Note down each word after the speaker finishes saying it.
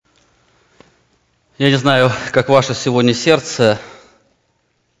Я не знаю, как ваше сегодня сердце,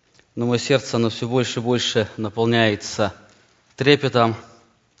 но мое сердце, оно все больше и больше наполняется трепетом,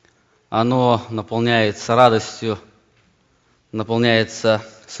 оно наполняется радостью, наполняется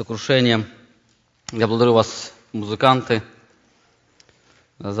сокрушением. Я благодарю вас, музыканты,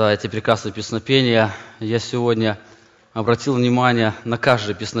 за эти прекрасные песнопения. Я сегодня обратил внимание на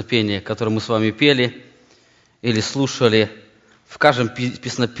каждое песнопение, которое мы с вами пели или слушали. В каждом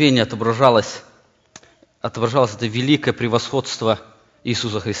песнопении отображалось это великое превосходство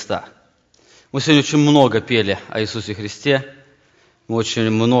Иисуса Христа. Мы сегодня очень много пели о Иисусе Христе, мы очень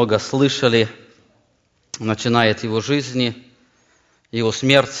много слышали, начиная от Его жизни, Его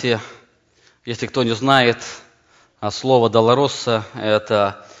смерти. Если кто не знает, слово «Долороса» –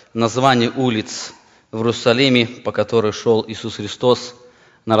 это название улиц в Иерусалиме, по которой шел Иисус Христос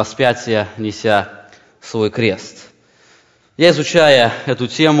на распятие, неся свой крест. Я, изучая эту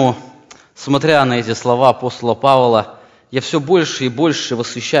тему, смотря на эти слова апостола Павла, я все больше и больше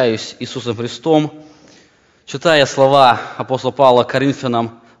восхищаюсь Иисусом Христом. Читая слова апостола Павла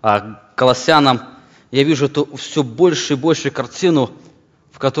Колоссянам, я вижу эту все больше и больше картину,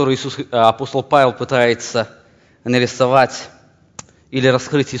 в которой апостол Павел пытается нарисовать или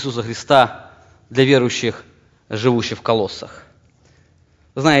раскрыть Иисуса Христа для верующих, живущих в Колоссах.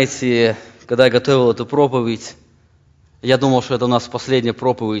 Знаете, когда я готовил эту проповедь, я думал, что это у нас последняя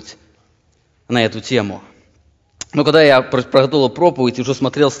проповедь на эту тему. Но когда я приготовил проповедь и уже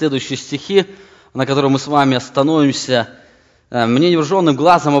смотрел следующие стихи, на которые мы с вами остановимся, мне невооруженным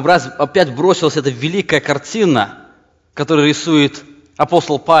глазом опять бросилась эта великая картина, которую рисует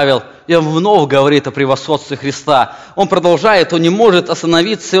апостол Павел, и он вновь говорит о превосходстве Христа. Он продолжает, он не может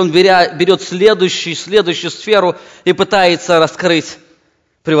остановиться, и он берет следующую сферу и пытается раскрыть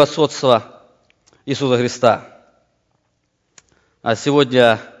превосходство Иисуса Христа. А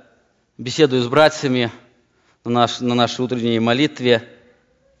сегодня, беседуя с братьями на нашей утренней молитве,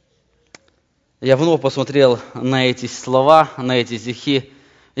 я вновь посмотрел на эти слова, на эти стихи.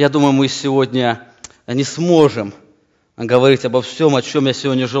 Я думаю, мы сегодня не сможем говорить обо всем, о чем я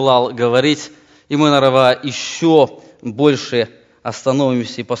сегодня желал говорить. И мы, наверное, еще больше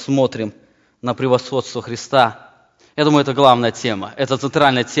остановимся и посмотрим на превосходство Христа. Я думаю, это главная тема, это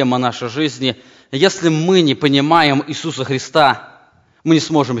центральная тема нашей жизни. Если мы не понимаем Иисуса Христа, мы не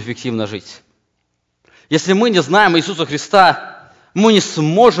сможем эффективно жить. Если мы не знаем Иисуса Христа, мы не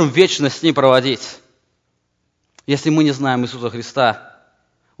сможем вечно с Ним проводить. Если мы не знаем Иисуса Христа,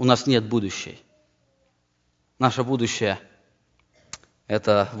 у нас нет будущего. Наше будущее –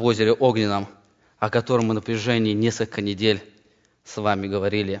 это в озере Огненном, о котором мы на протяжении нескольких недель с вами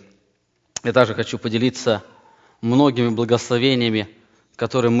говорили. Я также хочу поделиться многими благословениями,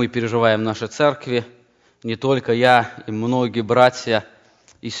 которые мы переживаем в нашей церкви. Не только я и многие братья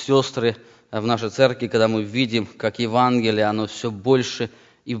и сестры в нашей церкви, когда мы видим, как Евангелие, оно все больше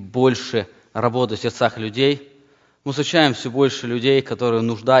и больше работает в сердцах людей. Мы встречаем все больше людей, которые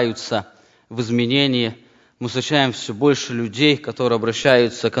нуждаются в изменении. Мы встречаем все больше людей, которые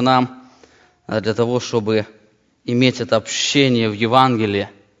обращаются к нам для того, чтобы иметь это общение в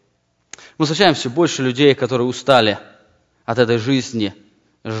Евангелии. Мы встречаем все больше людей, которые устали от этой жизни,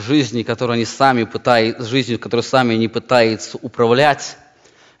 которую они сами не пытаются управлять.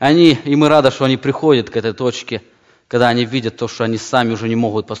 И мы рады, что они приходят к этой точке, когда они видят то, что они сами уже не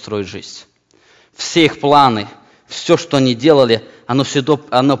могут построить жизнь. Все их планы, все, что они делали,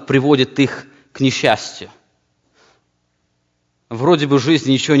 оно приводит их к несчастью. Вроде бы в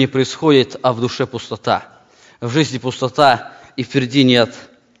жизни ничего не происходит, а в душе пустота. В жизни пустота, и впереди нет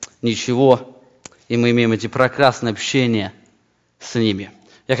ничего, и мы имеем эти прекрасные общения с ними.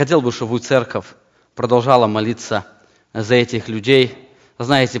 Я хотел бы, чтобы церковь продолжала молиться за этих людей.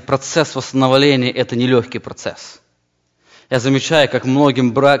 Знаете, процесс восстановления – это нелегкий процесс. Я замечаю, как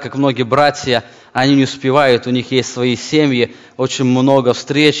многие братья, они не успевают, у них есть свои семьи, очень много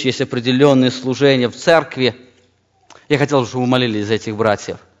встреч, есть определенные служения в церкви. Я хотел бы, чтобы вы молились за этих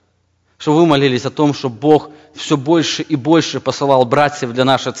братьев, чтобы вы молились о том, чтобы Бог все больше и больше посылал братьев для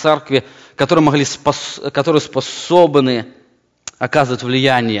нашей церкви, которые способны оказывать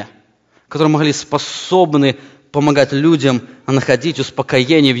влияние, которые способны помогать людям находить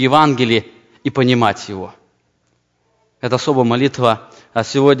успокоение в Евангелии и понимать его. Это особая молитва. А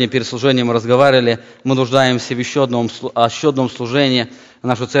сегодня перед служением мы разговаривали, мы нуждаемся в еще одном служении.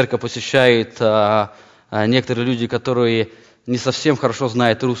 Нашу церковь посещают некоторые люди, которые не совсем хорошо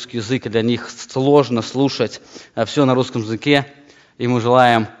знают русский язык, и для них сложно слушать все на русском языке. И мы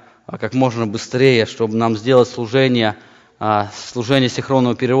желаем как можно быстрее, чтобы нам сделать служение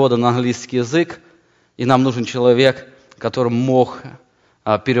синхронного перевода на английский язык. И нам нужен человек, который мог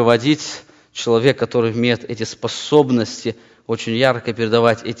переводить, человек, который имеет эти способности очень ярко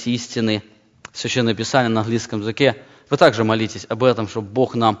передавать эти истины Священное Писание на английском языке. Вы также молитесь об этом, чтобы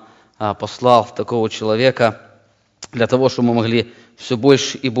Бог нам послал такого человека, для того, чтобы мы могли все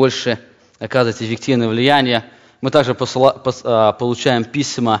больше и больше оказывать эффективное влияние. Мы также получаем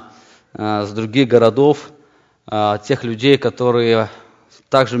письма с других городов, тех людей, которые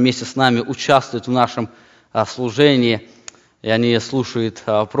также вместе с нами участвуют в нашем служении, и они слушают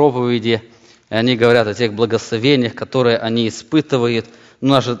проповеди, и они говорят о тех благословениях, которые они испытывают. У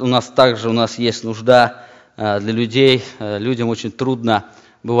нас есть нужда для людей. Людям очень трудно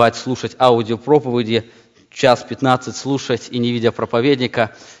бывает слушать аудиопроповеди, час 15 слушать и не видя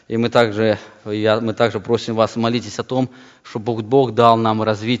проповедника. И мы также просим вас, молитесь о том, чтобы Бог дал нам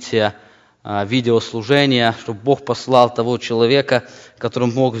развитие видеослужения, чтобы Бог послал того человека, который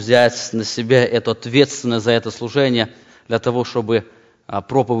мог взять на себя эту ответственность за это служение, для того, чтобы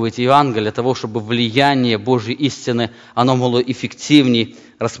проповедь Евангелия, для того, чтобы влияние Божьей истины, оно могло эффективнее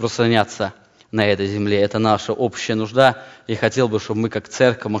распространяться на этой земле. Это наша общая нужда, и хотел бы, чтобы мы как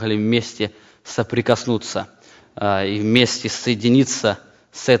церковь могли вместе соприкоснуться и вместе соединиться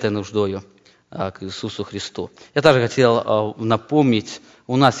с этой нуждою к Иисусу Христу. Я также хотел напомнить,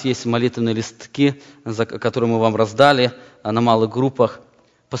 у нас есть молитвенные листки, которые мы вам раздали на малых группах.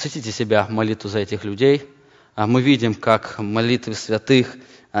 Посвятите себя в молитву за этих людей. Мы видим, как молитвы святых,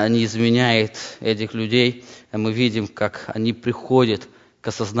 они изменяют этих людей. Мы видим, как они приходят к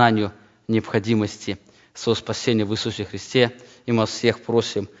осознанию необходимости своего спасения в Иисусе Христе. И мы всех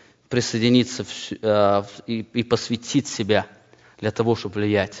просим присоединиться и посвятить себя для того, чтобы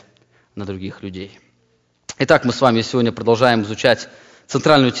влиять на других людей. Итак, мы с вами сегодня продолжаем изучать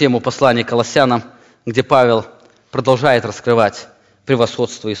центральную тему послания к Колоссянам, где Павел продолжает раскрывать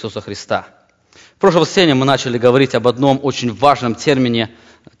превосходство Иисуса Христа. В прошлом воскресенье мы начали говорить об одном очень важном термине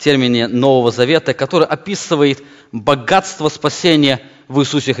Нового Завета, который описывает богатство спасения в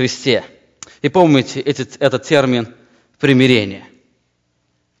Иисусе Христе. И помните этот термин примирение.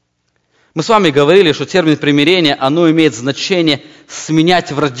 Мы с вами говорили, что термин примирение, оно имеет значение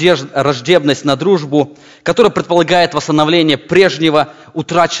сменять враждебность на дружбу, которая предполагает восстановление прежнего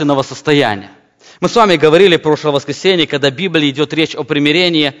утраченного состояния. Мы с вами говорили в прошлое воскресенье, когда в Библии идет речь о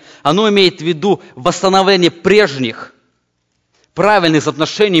примирении, оно имеет в виду восстановление прежних правильных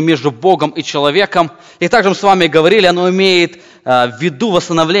отношений между Богом и человеком. И также мы с вами говорили, оно имеет в виду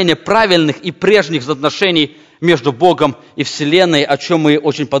восстановление правильных и прежних отношений между Богом и Вселенной, о чем мы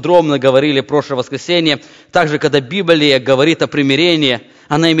очень подробно говорили в прошлое воскресенье. Также, когда Библия говорит о примирении,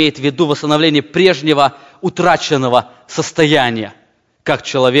 она имеет в виду восстановление прежнего утраченного состояния, как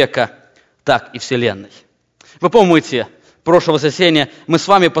человека, так и Вселенной. Вы помните, в прошлое воскресенье мы с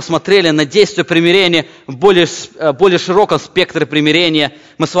вами посмотрели на действие примирения в более широком спектре примирения.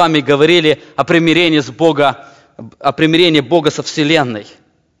 Мы с вами говорили о примирении Бога со Вселенной.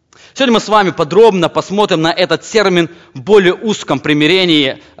 Сегодня мы с вами подробно посмотрим на этот термин в более узком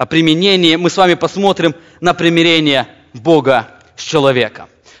применении. Мы с вами посмотрим на примирение Бога с человеком.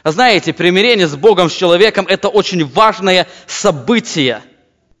 Знаете, примирение с Богом, с человеком – это очень важное событие,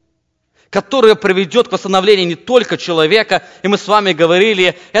 которое приведет к восстановлению не только человека, и мы с вами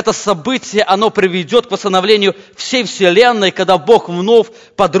говорили, это событие, оно приведет к восстановлению всей Вселенной, когда Бог вновь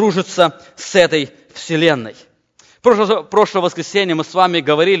подружится с этой Вселенной. В прошлое воскресенье мы с вами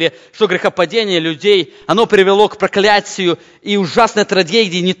говорили, что грехопадение людей, оно привело к проклятию и ужасной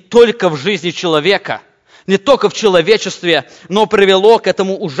трагедии не только в жизни человека, не только в человечестве, но привело к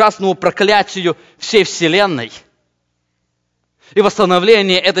этому ужасному проклятию всей Вселенной. И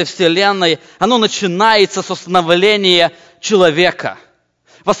восстановление этой Вселенной, оно начинается с восстановления человека.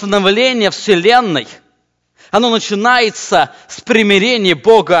 Восстановление Вселенной, оно начинается с примирения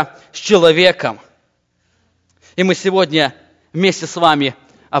Бога с человеком. И мы сегодня вместе с вами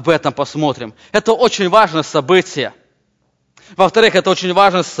об этом посмотрим. Это очень важное событие. Во-вторых, это очень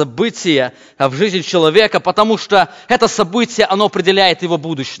важное событие в жизни человека, потому что это событие, оно определяет его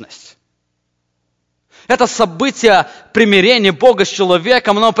будущность. Это событие примирения Бога с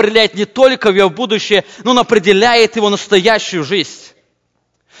человеком, оно определяет не только его будущее, но оно определяет его настоящую жизнь.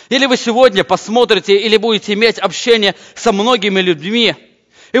 Или вы сегодня посмотрите, или будете иметь общение со многими людьми,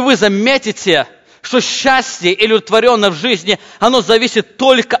 и вы заметите, что счастье и удовлетворенность в жизни, оно зависит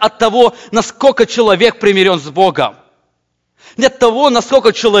только от того, насколько человек примирен с Богом. Не от того,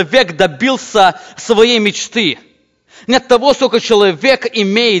 насколько человек добился своей мечты. Не от того, сколько человек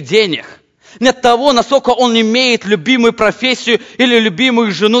имеет денег. Не от того, насколько он имеет любимую профессию или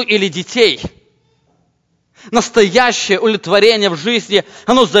любимую жену или детей. Настоящее удовлетворение в жизни,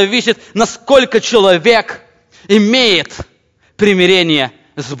 оно зависит, насколько человек имеет примирение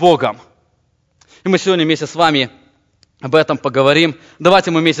с Богом. И мы сегодня вместе с вами об этом поговорим. Давайте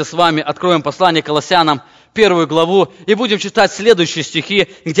мы вместе с вами откроем послание Колоссянам, 1 главу, и будем читать следующие стихи,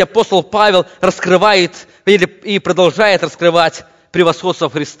 где апостол Павел раскрывает и продолжает раскрывать превосходство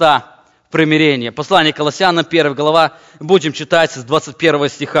Христа в примирении. Послание Колоссянам, 1 глава, будем читать с 21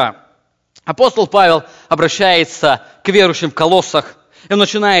 стиха. Апостол Павел обращается к верующим в Колоссах, и он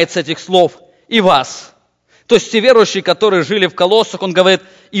начинает с этих слов «и вас». То есть те верующие, которые жили в Колоссах, он говорит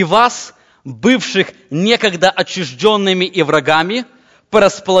 «и вас, бывших некогда отчужденными и врагами, по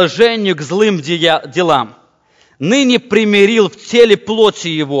расположению к злым делам, ныне примирил в теле плоти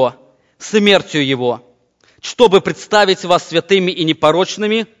его, смертью его, чтобы представить вас святыми и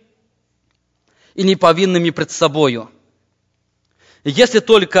непорочными, и неповинными пред собою. Если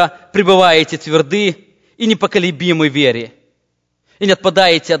только пребываете тверды и непоколебимы в вере, и не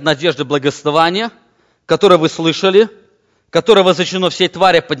отпадаете от надежды благословения, которое вы слышали, которое возвещено всей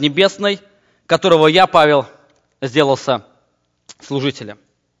твари поднебесной, которого я, Павел, сделался служителем.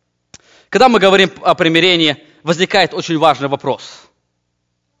 Когда мы говорим о примирении, возникает очень важный вопрос.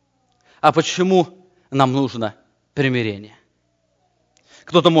 А почему нам нужно примирение?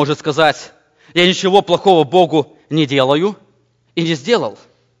 Кто-то может сказать, я ничего плохого Богу не делаю и не сделал.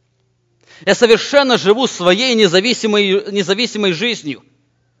 Я совершенно живу своей независимой жизнью.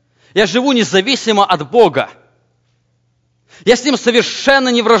 Я живу независимо от Бога. Я с Ним совершенно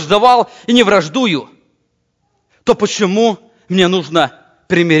не враждовал и не враждую. То почему мне нужно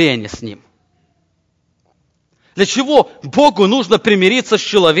примирение с Ним? Для чего Богу нужно примириться с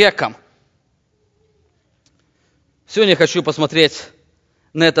человеком? Сегодня я хочу посмотреть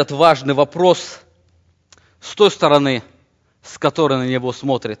на этот важный вопрос с той стороны, с которой на него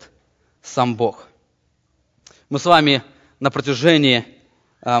смотрит сам Бог. Мы с вами на протяжении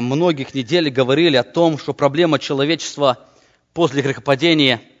многих недель говорили о том, что проблема человечества после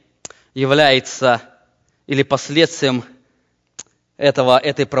грехопадения является или последствием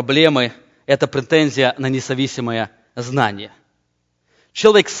этой проблемы, это претензия на независимое знание.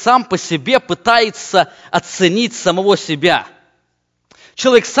 Человек сам по себе пытается оценить самого себя.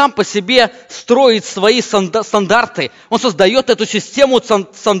 Человек сам по себе строит свои стандарты. Он создает эту систему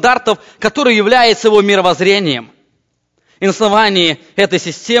стандартов, которая является его мировоззрением. И на основании этой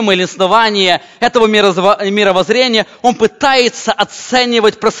системы или на основании этого мировоззрения он пытается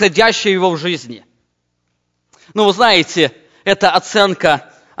оценивать происходящее его в жизни. Но вы знаете, эта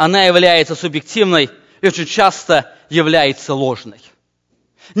оценка, она является субъективной и очень часто является ложной.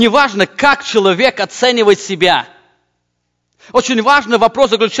 Неважно, как человек оценивает себя. Очень важный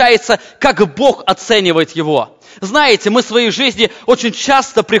вопрос заключается, как Бог оценивает его. Знаете, мы в своей жизни очень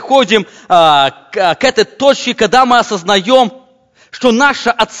часто приходим к этой точке, когда мы осознаем, что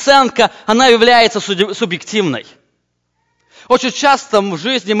наша оценка, она является субъективной. Очень часто в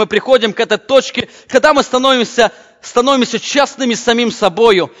жизни мы приходим к этой точке, когда мы становимся честными с самим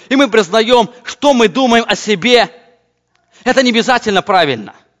собой, и мы признаем, что мы думаем о себе. Это не обязательно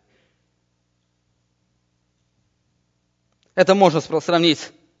правильно. Это можно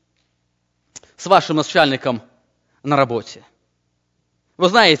сравнить с вашим начальником на работе. Вы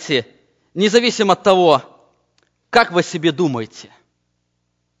знаете, независимо от того, как вы о себе думаете,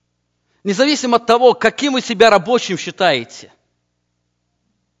 независимо от того, каким вы себя рабочим считаете,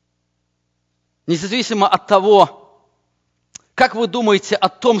 независимо от того, как вы думаете о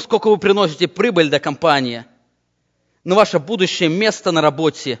том, сколько вы приносите прибыль для компании, но ваше будущее место на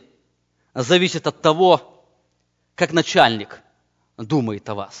работе зависит от того, как начальник думает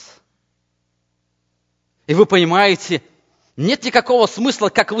о вас. И вы понимаете, нет никакого смысла,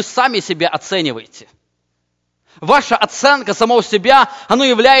 как вы сами себя оцениваете. Ваша оценка самого себя, она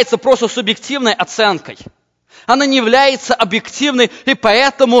является просто субъективной оценкой. Она не является объективной, и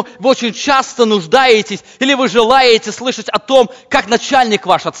поэтому вы очень часто нуждаетесь, или вы желаете слышать о том, как начальник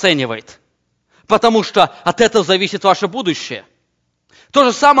ваш оценивает. Потому что от этого зависит ваше будущее. То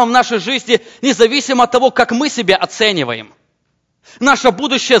же самое в нашей жизни, независимо от того, как мы себя оцениваем. Наше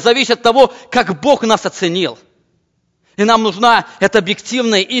будущее зависит от того, как Бог нас оценил. И нам нужна эта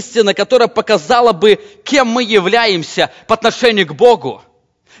объективная истина, которая показала бы, кем мы являемся по отношению к Богу.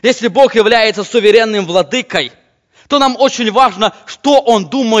 Если Бог является суверенным владыкой, то нам очень важно, что Он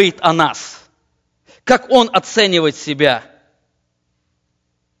думает о нас, как Он оценивает себя.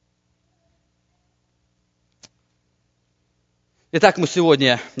 Итак,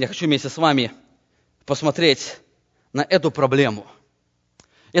 я хочу вместе с вами посмотреть на эту проблему.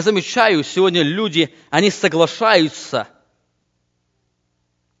 Я замечаю, сегодня люди, они соглашаются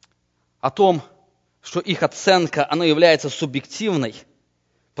о том, что их оценка, она является субъективной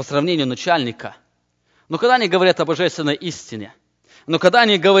по сравнению начальника. Но когда они говорят о божественной истине, Но когда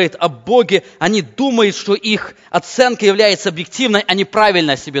они говорят о Боге, они думают, что их оценка является объективной, они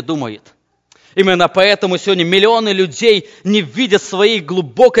правильно о себе думают. Именно поэтому сегодня миллионы людей не видят своей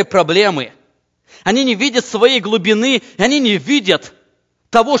глубокой проблемы. Они не видят своей глубины, и они не видят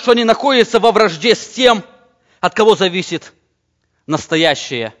того, что они находятся во вражде с тем, от кого зависит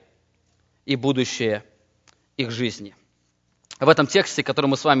настоящее и будущее их жизни. В этом тексте, который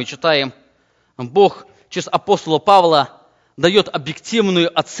мы с вами читаем, Бог через апостола Павла дает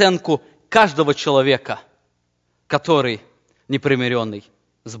объективную оценку каждого человека, который непримиренный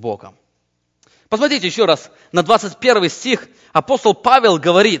с Богом. Посмотрите еще раз на 21 стих. Апостол Павел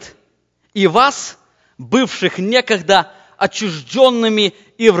говорит: «И вас, бывших некогда отчужденными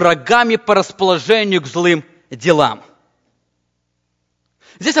и врагами по расположению к злым делам».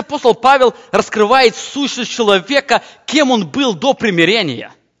 Здесь апостол Павел раскрывает сущность человека, кем он был до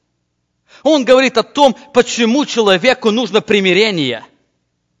примирения. Он говорит о том, почему человеку нужно примирение.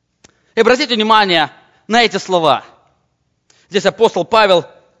 И обратите внимание на эти слова. Здесь апостол Павел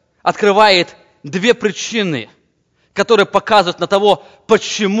открывает две причины, которые показывают на того,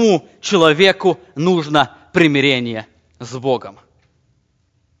 почему человеку нужно примирение с Богом.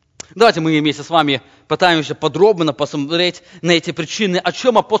 Давайте мы вместе с вами пытаемся подробно посмотреть на эти причины, о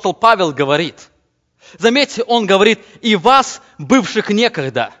чем апостол Павел говорит. Заметьте, он говорит: «И вас, бывших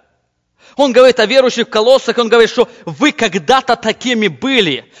некогда». Он говорит о верующих в Колоссах, он говорит, что вы когда-то такими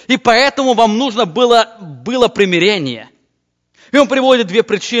были, и поэтому вам нужно было примирение. И он приводит две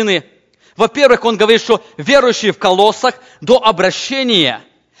причины. Во-первых, он говорит, что верующие в Колоссах до обращения,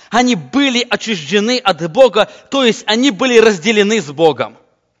 они были отчуждены от Бога, то есть они были разделены с Богом.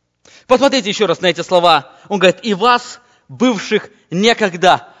 Посмотрите еще раз на эти слова. Он говорит: «И вас, бывших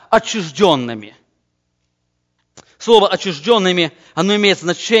некогда отчужденными». Слово «отчужденными», оно имеет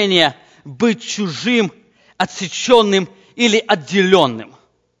значение быть чужим, отсеченным или отделенным.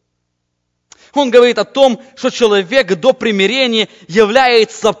 Он говорит о том, что человек до примирения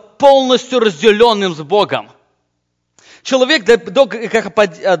является полностью разделенным с Богом. Человек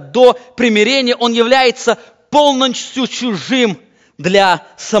до примирения, он является полностью чужим для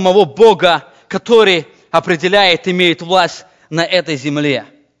самого Бога, который определяет, имеет власть на этой земле.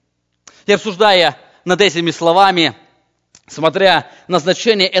 И обсуждая над этими словами, смотря на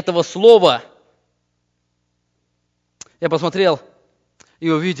значение этого слова, я посмотрел и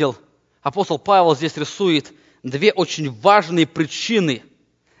увидел, апостол Павел здесь рисует две очень важные причины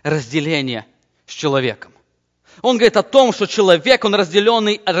разделения с человеком. Он говорит о том, что человек, он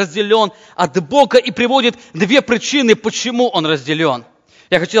разделен от Бога, и приводит две причины, почему он разделен.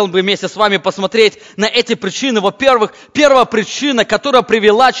 Я хотел бы вместе с вами посмотреть на эти причины. Во-первых, первая причина, которая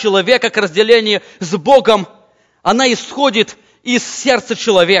привела человека к разделению с Богом, она исходит из сердца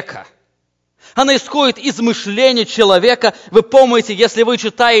человека. Она исходит из мышления человека. Вы помните, если вы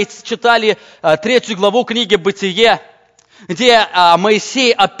читали 3 главу книги «Бытие», где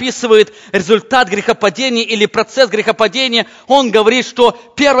Моисей описывает результат грехопадения или процесс грехопадения, он говорит, что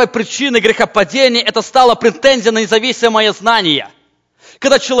первой причиной грехопадения это стала претензия на независимое знание.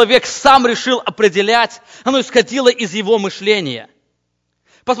 Когда человек сам решил определять, оно исходило из его мышления.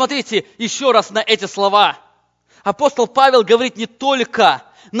 Посмотрите еще раз на эти слова. Апостол Павел говорит не только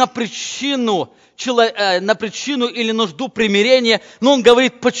на причину или нужду примирения, но он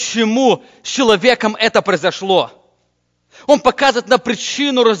говорит, почему с человеком это произошло. Он показывает на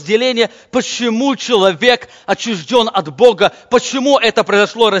причину разделения, почему человек отчужден от Бога, почему это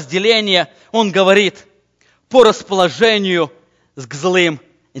произошло разделение. Он говорит, по расположению к злым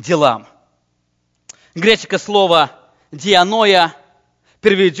делам. Греческое слово «дианоя»,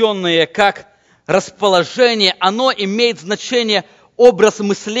 переведенное как расположение, оно имеет значение образ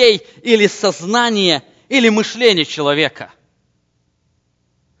мыслей или сознание, или мышление человека.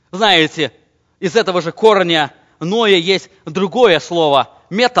 Знаете, из этого же корня «ноя» есть другое слово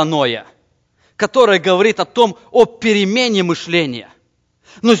 «метаноя», которое говорит о перемене мышления.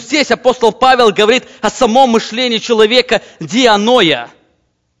 Но здесь апостол Павел говорит о самом мышлении человека «дианоя».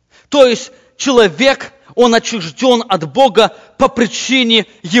 То есть человек, он отчужден от Бога по причине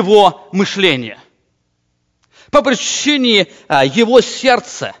его мышления, по причине его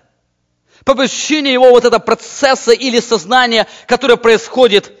сердца, по причине его вот этого процесса или сознания, которое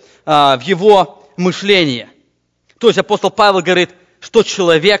происходит в его мышлении. То есть апостол Павел говорит, что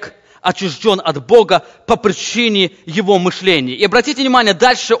человек отчужден от Бога по причине его мышления. И обратите внимание,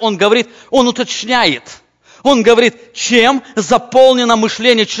 дальше он говорит, он уточняет. Он говорит, чем заполнено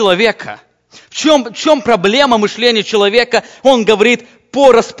мышление человека. В чем проблема мышления человека? Он говорит,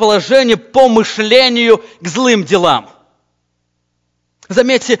 по расположению, по мышлению к злым делам.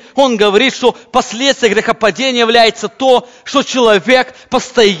 Заметьте, он говорит, что последствием грехопадения является то, что человек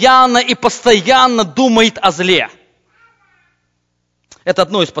постоянно и постоянно думает о зле. Это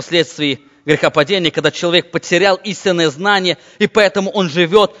одно из последствий грехопадения, когда человек потерял истинное знание, и поэтому он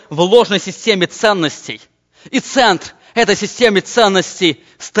живет в ложной системе ценностей. И центр этой системы ценностей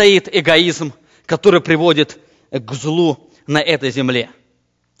стоит эгоизм, который приводит к злу на этой земле.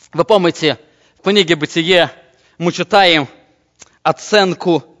 Вы помните, в книге «Бытие» мы читаем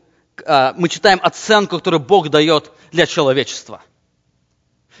оценку, которую Бог дает для человечества.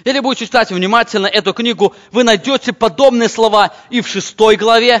 Если будете читать внимательно эту книгу, вы найдете подобные слова и в 6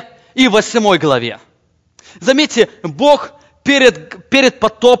 главе, и в 8 главе. Заметьте, Бог перед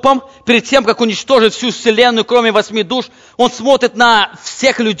потопом, перед тем, как уничтожить всю вселенную, кроме 8 душ, Он смотрит на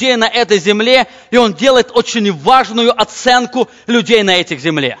всех людей на этой земле, и Он делает очень важную оценку людей на этой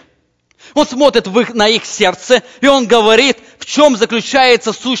земле. Он смотрит на их сердце, и Он говорит, в чем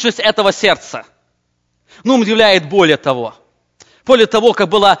заключается сущность этого сердца. Но Он удивляет более того, как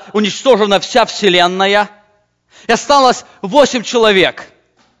была уничтожена вся вселенная, и осталось 8 человек,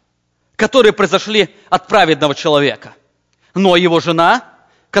 которые произошли от праведного человека. Но его жена,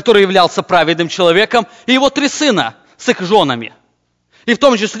 который являлся праведным человеком, и его 3 сына с их женами. И в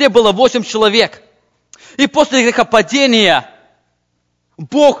том числе было 8 человек. И после грехопадения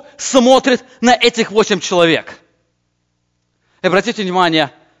Бог смотрит на этих 8 человек. И обратите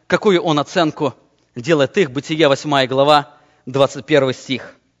внимание, какую Он оценку делает их. Бытие 8 глава, 21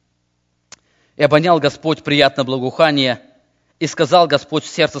 стих. «И обонял Господь приятное благоухание, и сказал Господь в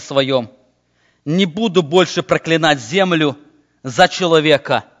сердце своем: не буду больше проклинать землю за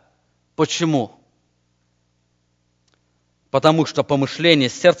человека». Почему? Потому что помышление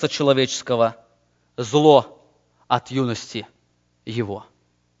сердца человеческого зло от юности его.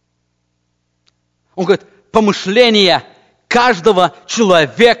 Он говорит, помышление каждого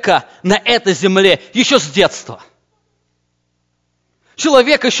человека на этой земле еще с детства.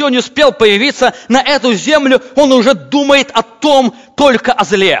 Человек еще не успел появиться на эту землю, он уже думает о том, только о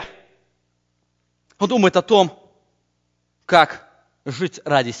зле. Он думает о том, как жить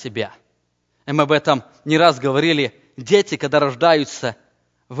ради себя. И мы об этом не раз говорили. Дети, когда рождаются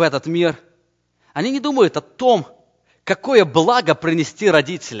в этот мир, они не думают о том, какое благо принести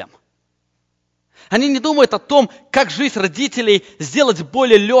родителям. Они не думают о том, как жизнь родителей сделать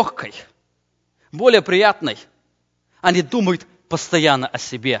более легкой, более приятной. Они думают постоянно о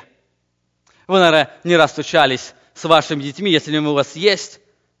себе. Вы, наверное, не раз встречались с вашими детьми, если у вас есть.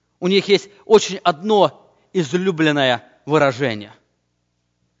 У них есть очень одно излюбленное выражение,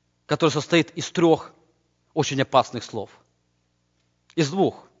 которое состоит из 3 очень опасных слов. Из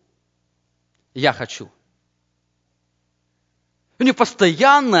 2. «Я хочу». У них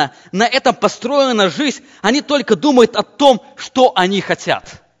постоянно на этом построена жизнь. Они только думают о том, что они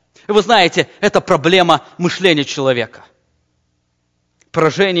хотят. И вы знаете, это проблема мышления человека.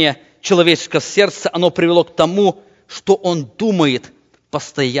 Поражение человеческого сердца, оно привело к тому, что он думает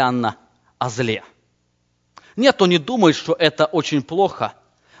постоянно о зле. Нет, он не думает, что это очень плохо,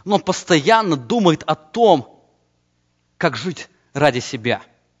 но он постоянно думает о том, как жить ради себя,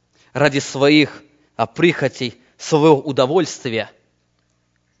 ради своих прихотей, своего удовольствия.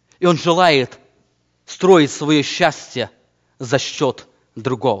 И он желает строить свое счастье за счет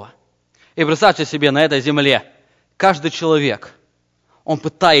другого. И представьте себе, на этой земле каждый человек, он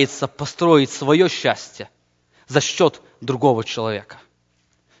пытается построить свое счастье за счет другого человека.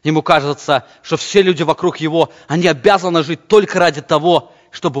 Ему кажется, что все люди вокруг его, они обязаны жить только ради того,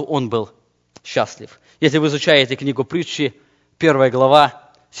 чтобы он был счастлив. Если вы изучаете книгу Притчи, 1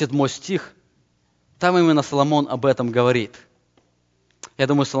 глава, 7 стих, там именно Соломон об этом говорит. Я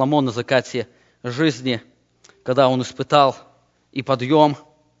думаю, Соломон на закате жизни, когда он испытал и подъем,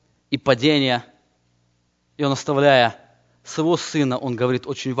 и падение, и он, оставляя своего сына, он говорит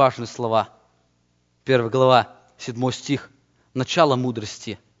очень важные слова. 1 глава, 7 стих. «Начало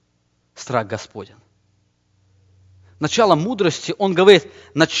мудрости – страх Господень». Начало мудрости, он говорит,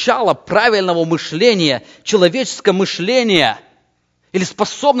 начало правильного мышления, человеческое мышление или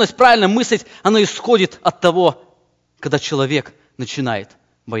способность правильно мыслить, оно исходит от того, когда человек начинает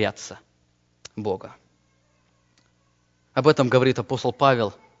бояться Бога. Об этом говорит апостол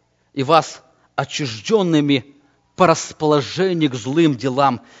Павел. «И вас, отчужденными по расположению к злым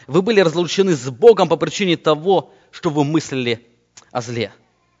делам, вы были разлучены с Богом по причине того, что вы мыслили о зле».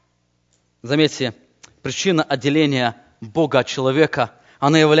 Заметьте, причина отделения Бога от человека,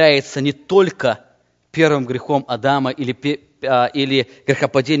 она является не только первым грехом Адама или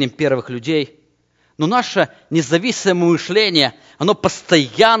грехопадением первых людей, Но наше независимое мышление, оно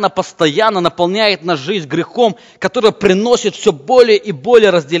постоянно наполняет нашу жизнь грехом, который приносит все более и более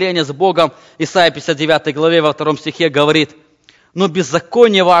разделения с Богом. Исайя 59 главе во 2 стихе говорит: «Но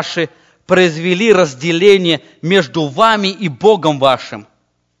беззакония ваши произвели разделение между вами и Богом вашим,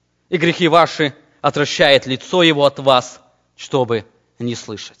 и грехи ваши отвращает лицо Его от вас, чтобы не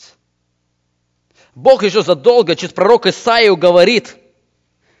слышать». Бог еще задолго через пророка Исаию говорит,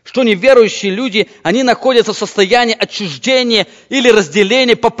 что неверующие люди, они находятся в состоянии отчуждения или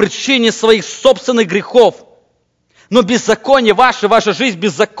разделения по причине своих собственных грехов. Но беззаконие ваше, ваша жизнь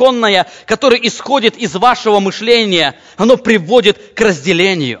беззаконная, которая исходит из вашего мышления, оно приводит к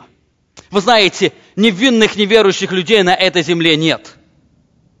разделению. Вы знаете, невинных неверующих людей на этой земле нет.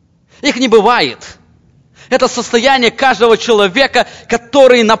 Их не бывает. Это состояние каждого человека,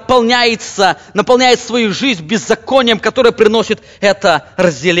 который наполняет свою жизнь беззаконием, которое приносит это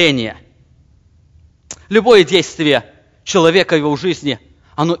разделение. Любое действие человека в его жизни,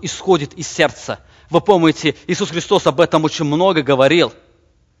 оно исходит из сердца. Вы помните, Иисус Христос об этом очень много говорил.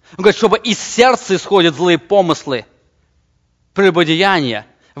 Он говорит, чтобы из сердца исходят злые помыслы, прелюбодеяния,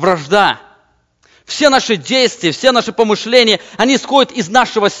 вражда. Все наши действия, все наши помышления, они исходят из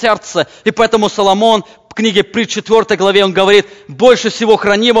нашего сердца. И поэтому Соломон в книге Притч 4 главе, он говорит: больше всего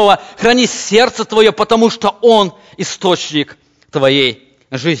хранимого храни сердце твое, потому что он источник твоей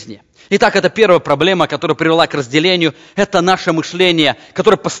жизни. Итак, это первая проблема, которая привела к разделению. Это наше мышление,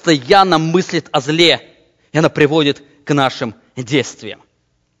 которое постоянно мыслит о зле. И она приводит к нашим действиям.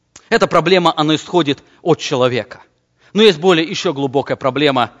 Эта проблема, она исходит от человека. Но есть более еще глубокая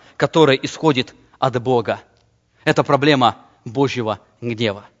проблема, которая исходит от Бога. Это проблема Божьего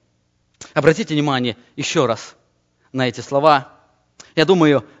гнева. Обратите внимание еще раз на эти слова. Я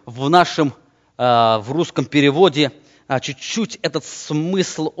думаю, в русском переводе чуть-чуть этот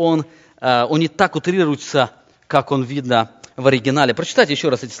смысл, он не так утрируется, как он видно в оригинале. Прочитайте еще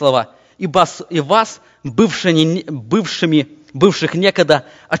раз эти слова. «И вас, бывших некогда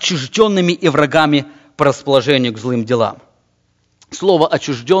отчужденными и врагами по расположению к злым делам». Слово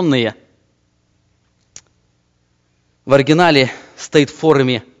 «отчужденные» в оригинале стоит в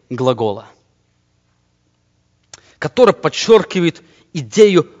форме глагола, который подчеркивает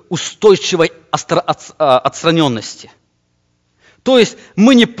идею устойчивой отстраненности. То есть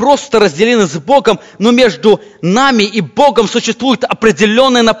мы не просто разделены с Богом, но между нами и Богом существует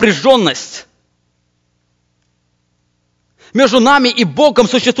определенная напряженность. Между нами и Богом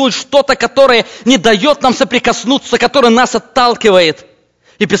существует что-то, которое не дает нам соприкоснуться, которое нас отталкивает.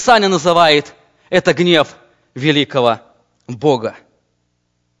 И Писание называет это гнев великого Бога.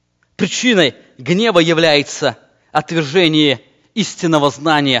 Причиной гнева является отвержение истинного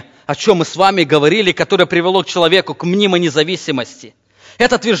знания, о чем мы с вами говорили, которое привело к человеку к мнимой независимости.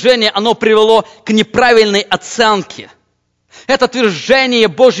 Это отвержение, оно привело к неправильной оценке. Это отвержение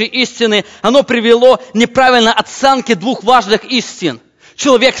Божьей истины, оно привело к неправильной оценке двух важных истин.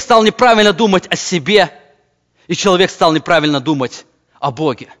 Человек стал неправильно думать о себе, и человек стал неправильно думать о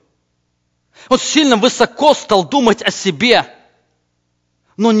Боге. Он сильно высоко стал думать о себе,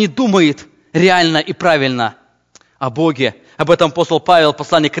 но не думает реально и правильно о Боге. Об этом апостол Павел в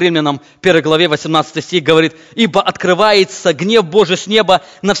послании к Римлянам, 1 главе, 18 стих говорит: «Ибо открывается гнев Божий с неба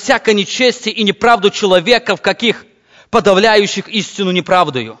на всякое нечестие и неправду человеков, каких? Подавляющих истину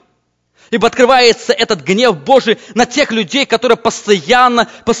неправдою». Ибо открывается этот гнев Божий на тех людей, которые постоянно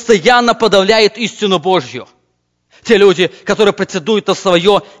подавляют истину Божью. Те люди, которые претендуют на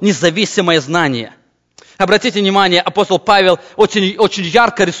свое независимое знание. Обратите внимание, апостол Павел очень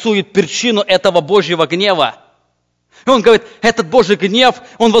ярко рисует причину этого Божьего гнева. И он говорит, этот Божий гнев,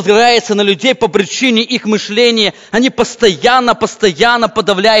 он возгорается на людей по причине их мышления. Они постоянно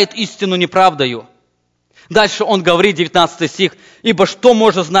подавляют истину неправдою. Дальше он говорит, 19 стих, «Ибо что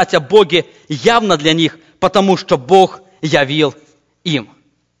можно знать о Боге явно для них, потому что Бог явил им».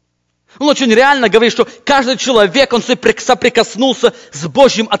 Он очень реально говорит, что каждый человек, он соприкоснулся с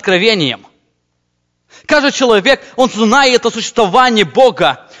Божьим откровением. Каждый человек, он знает о существовании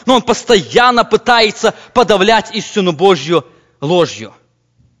Бога, но он постоянно пытается подавлять истину Божью ложью.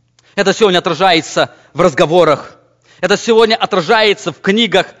 Это сегодня отражается в разговорах, это сегодня отражается в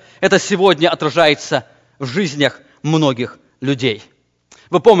книгах, это сегодня отражается в жизнях многих людей.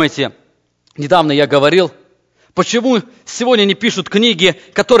 Вы помните, недавно я говорил, почему сегодня не пишут книги,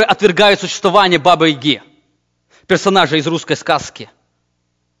 которые отвергают существование Бабы-Яги, персонажа из русской сказки?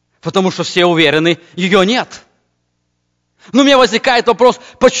 Потому что все уверены, ее нет. Но у меня возникает вопрос,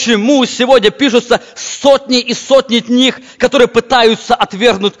 почему сегодня пишутся сотни и сотни книг, которые пытаются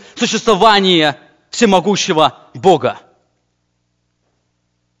отвергнуть существование всемогущего Бога?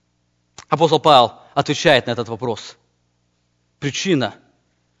 Апостол Павел отвечает на этот вопрос. Причина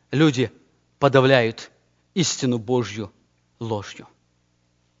 – люди подавляют истину Божью ложью.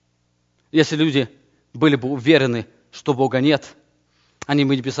 Если люди были бы уверены, что Бога нет, они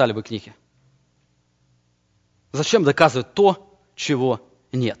бы не писали бы книги. Зачем доказывать то, чего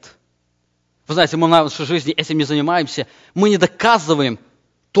нет? Вы знаете, мы в нашей жизни этим не занимаемся. Мы не доказываем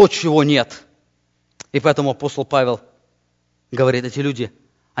то, чего нет. И поэтому апостол Павел говорит, эти люди,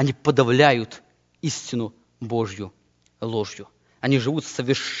 они подавляют истину Божью ложью. Они живут в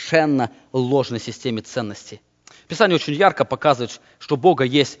совершенно ложной системе ценностей. Писание очень ярко показывает, что у Бога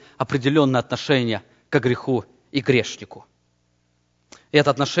есть определенное отношение к греху и грешнику. И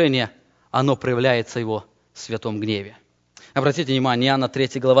это отношение, оно проявляется в Его святом гневе. Обратите внимание, Иоанна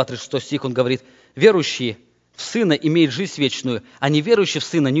 3 глава 36 стих, он говорит, верующий в Сына имеет жизнь вечную, а неверующий в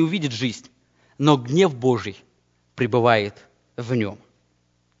Сына не увидит жизнь, но гнев Божий пребывает в нем.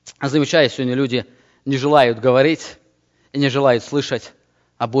 Замечаю, сегодня люди не желают говорить и не желают слышать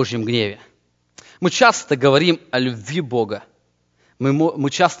о Божьем гневе. Мы часто говорим о любви Бога, мы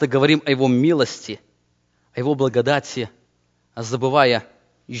часто говорим о Его милости, о Его благодати, забывая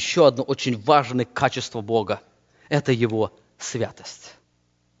еще одно очень важное качество Бога – это Его святость.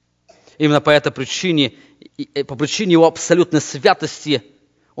 Именно по этой причине, по причине Его абсолютной святости,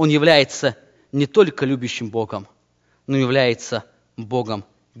 Он является не только любящим Богом, но является Богом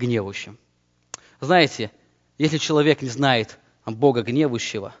гневающим. Знаете, если человек не знает Бога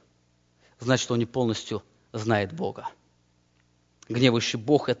гневающего, значит, он не полностью знает Бога. Гневающий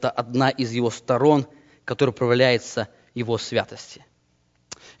Бог – это одна из Его сторон, которая проявляется Его святости.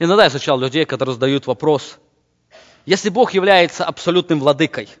 Иногда я встречал людей, которые задают вопрос, если Бог является абсолютным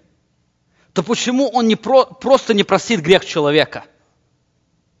владыкой, то почему Он просто не простит грех человека?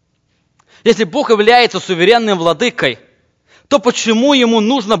 Если Бог является суверенным владыкой, то почему Ему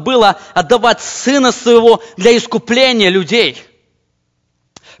нужно было отдавать Сына Своего для искупления людей?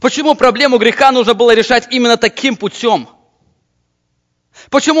 Почему проблему греха нужно было решать именно таким путем?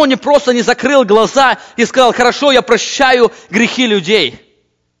 Почему Он не просто не закрыл глаза и сказал, хорошо, я прощаю грехи людей?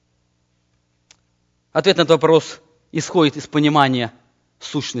 Ответ на этот вопрос исходит из понимания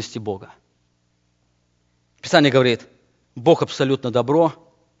сущности Бога. Писание говорит, Бог абсолютно добро,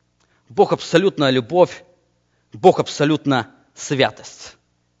 Бог абсолютно любовь, Бог абсолютно святость.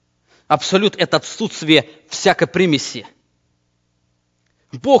 Абсолют – это отсутствие всякой примеси.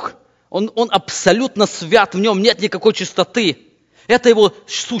 Бог, он абсолютно свят, в Нем нет никакой чистоты. Это Его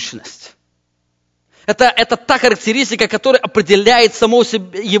сущность. Это та характеристика, которая определяет самого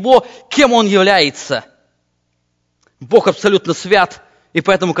себя, Его, кем Он является. Бог абсолютно свят, и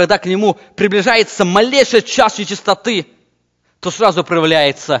поэтому, когда к Нему приближается малейшая часть нечистоты, то сразу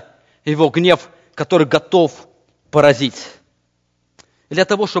проявляется Его гнев, который готов поразить. И для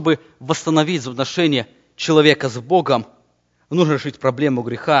того, чтобы восстановить взаимоотношения человека с Богом, нужно решить проблему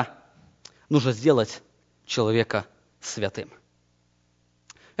греха, нужно сделать человека святым.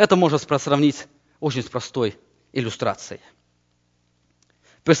 Это можно сравнить очень с простой иллюстрацией.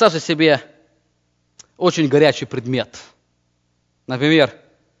 Представьте себе очень горячий предмет. Например,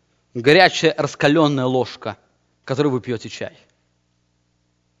 горячая раскаленная ложка, которой вы пьете чай.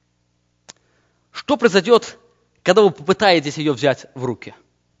 Что произойдет, когда вы попытаетесь ее взять в руки?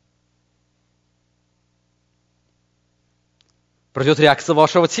 Пройдет реакция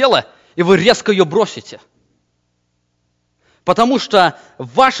вашего тела, и вы резко ее бросите. Потому что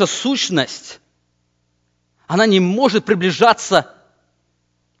ваша сущность, она не может приближаться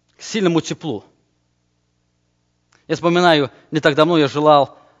к сильному теплу. Я вспоминаю, не так давно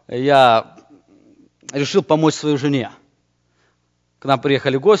я решил помочь своей жене. К нам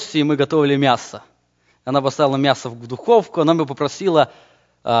приехали гости, и мы готовили мясо. Она поставила мясо в духовку, она меня попросила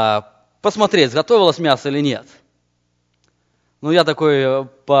посмотреть, готовилось мясо или нет. Ну, я такой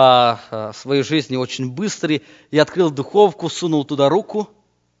по своей жизни очень быстрый. Я открыл духовку, сунул туда руку,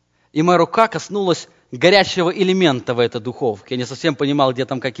 и моя рука коснулась горячего элемента в этой духовке. Я не совсем понимал, где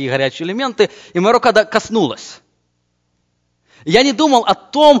там какие горячие элементы, и моя рука коснулась. Я не думал о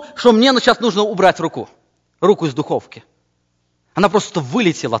том, что мне сейчас нужно убрать руку из духовки. Она просто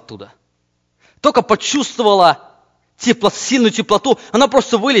вылетела оттуда. Только почувствовала сильную теплоту, она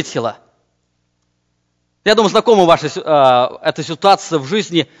просто вылетела. Я думаю, знакома эта ситуация в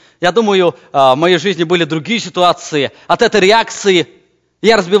жизни. Я думаю, в моей жизни были другие ситуации. От этой реакции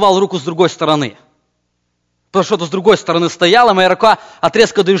я разбивал руку с другой стороны. Потому что что-то с другой стороны стояло, моя рука от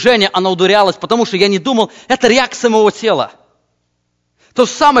резкого движения, она ударялась, потому что я не думал, это реакция моего тела. То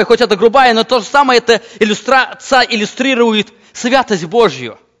же самое, хоть это грубая, но то же самое, эта иллюстрация иллюстрирует святость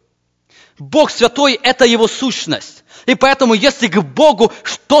Божью. Бог святой – это Его сущность. И поэтому, если к Богу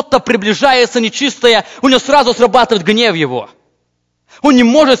что-то приближается нечистое, у него сразу срабатывает гнев его. Он не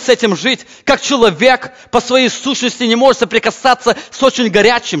может с этим жить, как человек по своей сущности не может соприкасаться с очень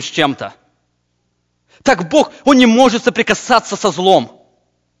горячим с чем-то. Так Бог, Он не может соприкасаться со злом.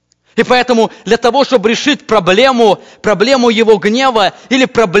 И поэтому для того, чтобы решить проблему Его гнева или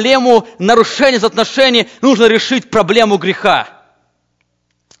проблему нарушения отношений, нужно решить проблему греха.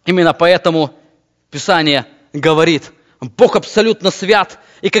 Именно поэтому Писание говорит, Бог абсолютно свят,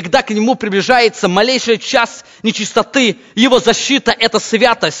 и когда к Нему приближается малейшая часть нечистоты, Его защита – это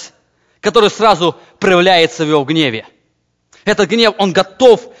святость, которая сразу проявляется в Его гневе. Этот гнев, Он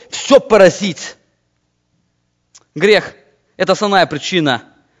готов все поразить. Грех – это основная причина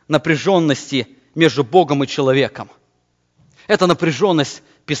напряженности между Богом и человеком. Эта напряженность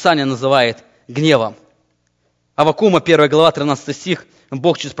Писание называет гневом. Аввакума, 1 глава, 13 стих,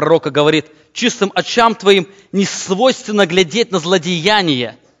 Бог через пророка говорит: «Чистым очам твоим не свойственно глядеть на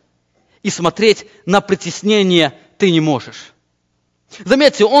злодеяние, и смотреть на притеснение ты не можешь».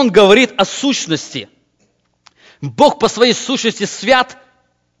 Заметьте, Он говорит о сущности. Бог по своей сущности свят,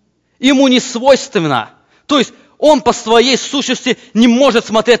 Ему не свойственно. То есть, Он по своей сущности не может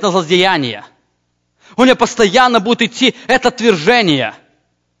смотреть на злодеяние. У Него постоянно будет идти это отвержение,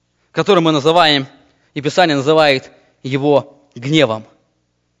 которое мы называем, и Писание называет Его гневом.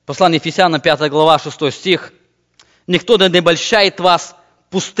 Послание Ефесянам, 5 глава, 6 стих. «Никто не обольщает вас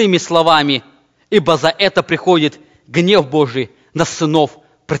пустыми словами, ибо за это приходит гнев Божий на сынов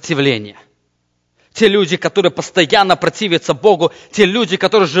противления». Те люди, которые постоянно противятся Богу, те люди,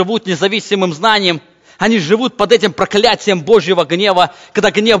 которые живут независимым знанием, они живут под этим проклятием Божьего гнева, когда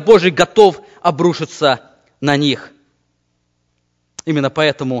гнев Божий готов обрушиться на них. Именно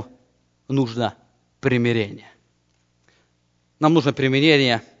поэтому нужно примирение. Нам нужно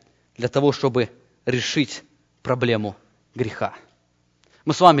примирение для того, чтобы решить проблему греха.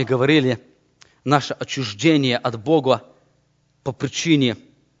 Мы с вами говорили, наше отчуждение от Бога по причине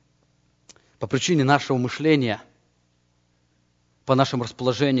нашего мышления, по нашему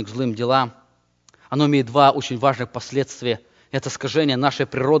расположению к злым делам, оно имеет два очень важных последствия. Это искажение нашей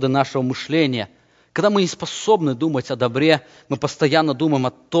природы, нашего мышления. Когда мы не способны думать о добре, мы постоянно думаем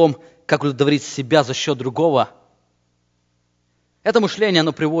о том, как удовлетворить себя за счет другого. Это мышление,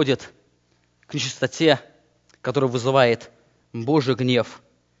 оно приводит к нечистоте, которая вызывает Божий гнев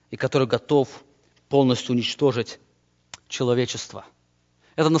и который готов полностью уничтожить человечество.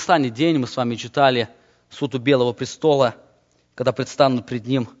 Это настанет день, мы с вами читали, суд у Белого престола, когда предстанут пред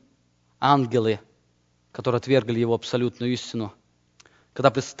Ним ангелы, которые отвергли Его абсолютную истину,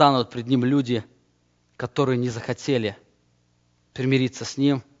 когда предстанут пред Ним люди, которые не захотели примириться с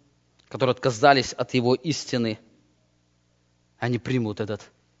Ним, которые отказались от Его истины, они примут этот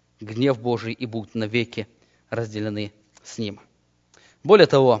гнев Божий и будут навеки разделены с Ним. Более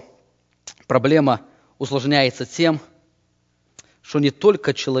того, проблема усложняется тем, что не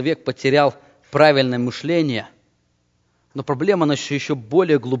только человек потерял правильное мышление, но проблема она еще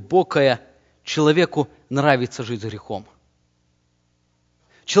более глубокая. Человеку нравится жить с грехом.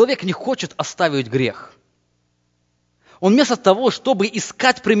 Человек не хочет оставить грех. Он вместо того, чтобы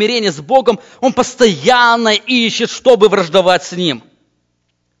искать примирение с Богом, он постоянно ищет, чтобы враждовать с Ним.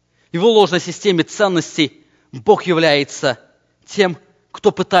 В его ложной системе ценностей Бог является тем,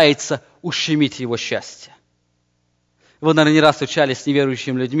 кто пытается ущемить его счастье. Вы, наверное, не раз встречались с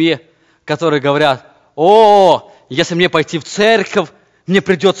неверующими людьми, которые говорят: «О, если мне пойти в церковь, мне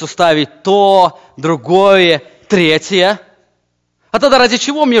придется ставить то, другое, третье. А тогда ради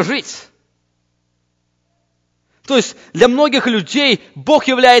чего мне жить?» То есть для многих людей Бог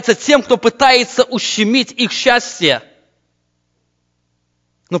является тем, кто пытается ущемить их счастье.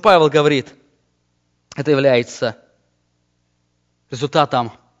 Но Павел говорит, это является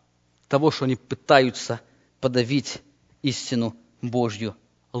результатом того, что они пытаются подавить истину Божью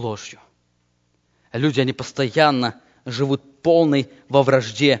ложью. Люди, они постоянно живут полной во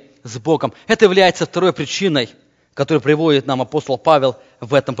вражде с Богом. Это является второй причиной, которую приводит нам апостол Павел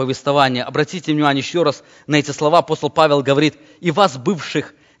в этом повествовании. Обратите внимание еще раз на эти слова. Апостол Павел говорит: «И вас,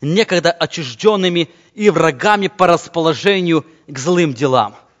 бывших некогда отчужденными и врагами по расположению к злым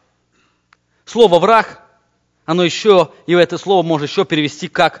делам». Слово «враг», оно еще, и это слово можно еще перевести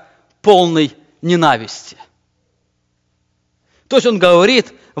как «полной ненависти». То есть он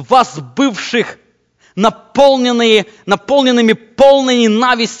говорит: «Вас, бывших, наполненными полной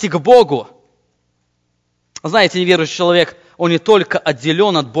ненависти к Богу». Знаете, неверующий человек, он не только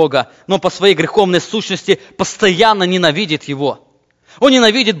отделен от Бога, но по своей греховной сущности постоянно ненавидит Его. Он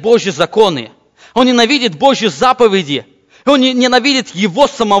ненавидит Божьи законы, он ненавидит Божьи заповеди. Он ненавидит его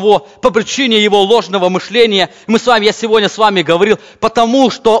самого по причине его ложного мышления. Я сегодня с вами говорил,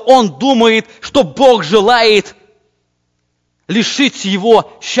 потому что он думает, что Бог желает лишить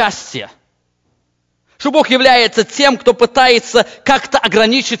его счастья. Что Бог является тем, кто пытается как-то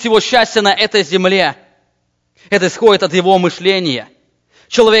ограничить его счастье на этой земле. Это исходит от его мышления.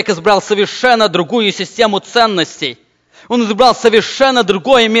 Человек избрал совершенно другую систему ценностей. Он избрал совершенно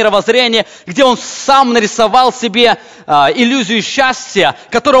другое мировоззрение, где он сам нарисовал себе иллюзию счастья,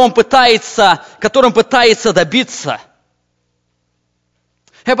 которым он пытается добиться.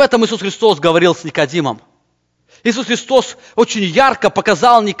 И об этом Иисус Христос говорил с Никодимом. Иисус Христос очень ярко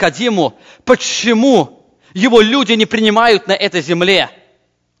показал Никодиму, почему его люди не принимают на этой земле.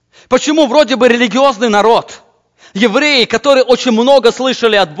 Почему вроде бы религиозный народ, евреи, которые очень много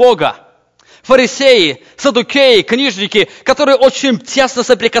слышали от Бога, фарисеи, саддукеи, книжники, которые очень тесно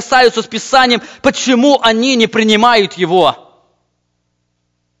соприкасаются с Писанием, почему они не принимают его?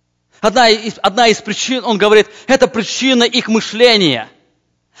 Одна из причин, он говорит, это причина их мышления.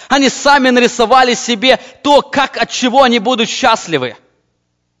 Они сами нарисовали себе то, от чего они будут счастливы.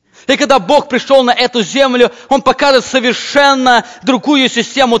 И когда Бог пришел на эту землю, Он показывает совершенно другую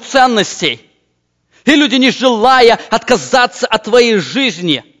систему ценностей. И люди, не желая отказаться от твоей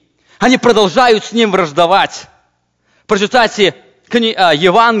жизни, они продолжают с Ним враждовать. Прочитайте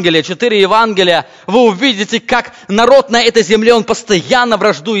Евангелие, 4 Евангелия, вы увидите, как народ на этой земле, он постоянно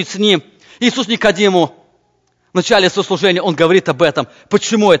враждует с Ним. Иисус Никодиму в начале своего служения, Он говорит об этом.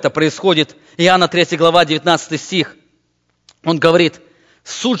 Почему это происходит? Иоанна 3 глава, 19 стих. Он говорит,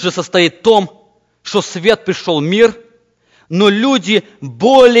 суть же состоит в том, что свет пришел в мир, но люди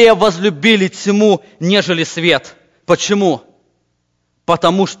более возлюбили тьму, нежели свет. Почему?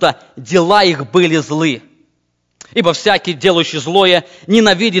 Потому что дела их были злы. Ибо всякий, делающий злое,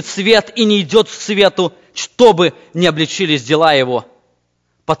 ненавидит свет и не идет к свету, чтобы не обличились дела его,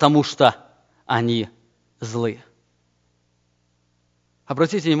 потому что они злы.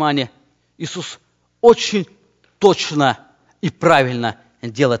 Обратите внимание, Иисус очень точно и правильно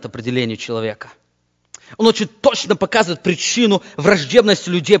делает определение человека. Он очень точно показывает причину враждебности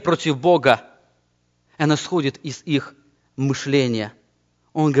людей против Бога. Она исходит из их мышления.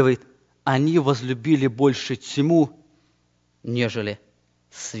 Он говорит, они возлюбили больше тьму, нежели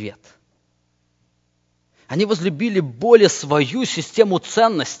свет. Они возлюбили более свою систему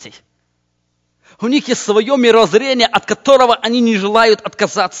ценностей. У них есть свое мировоззрение, от которого они не желают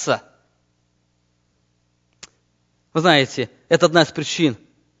отказаться. Вы знаете, это одна из причин,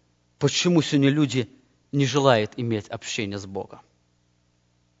 почему сегодня люди не желают иметь общение с Богом.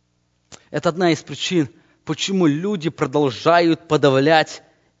 Это одна из причин, почему люди продолжают подавлять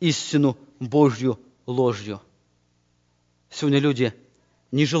истину Божью ложью. Сегодня люди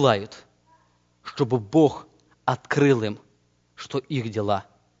не желают, чтобы Бог открыл им, что их дела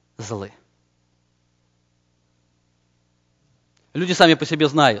злы. Люди сами по себе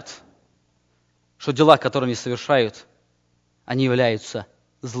знают, что дела, которые они совершают, они являются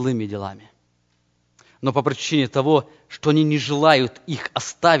злыми делами. Но по причине того, что они не желают их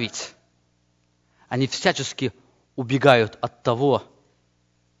оставить, они всячески убегают от того,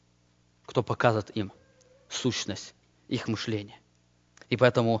 кто показывает им сущность их мышления. И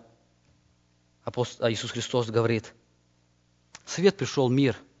поэтому Иисус Христос говорит, свет пришел в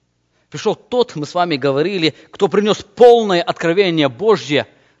мир. Пришел тот, мы с вами говорили, кто принес полное откровение Божье,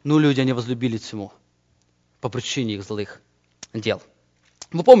 но люди не возлюбили тьму по причине их злых дел.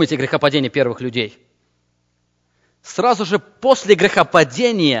 Вы помните грехопадение первых людей? Сразу же после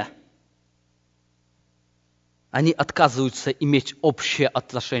грехопадения они отказываются иметь общее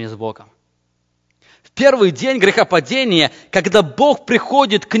отношение с Богом. В первый день грехопадения, когда Бог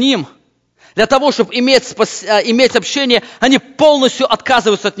приходит к ним, для того, чтобы иметь общение, они полностью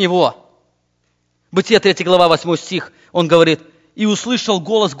отказываются от Него. Бытие 3 глава, 8 стих, он говорит, «И услышал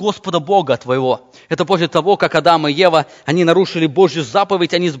голос Господа Бога твоего». Это после того, как Адам и Ева, они нарушили Божью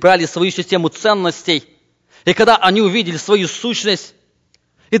заповедь, они избрали свою систему ценностей. И когда они увидели свою сущность,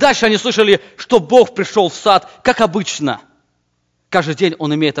 и дальше они слышали, что Бог пришел в сад, как обычно. Каждый день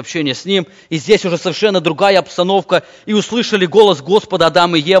он имеет общение с ним, и здесь уже совершенно другая обстановка. И услышали голос Господа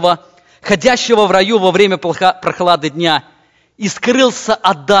Адам и Ева, ходящего в раю во время прохлады дня. И скрылся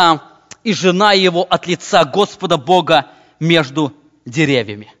Адам и жена его от лица Господа Бога между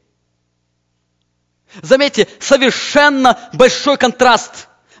деревьями. Заметьте, совершенно большой контраст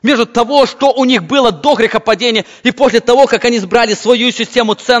между того, что у них было до грехопадения и после того, как они избрали свою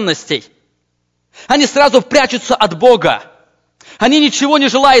систему ценностей. Они сразу прячутся от Бога. Они ничего не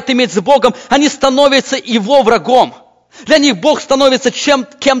желают иметь с Богом, они становятся Его врагом. Для них Бог становится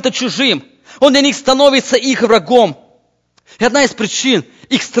кем-то чужим. Он для них становится их врагом. И одна из причин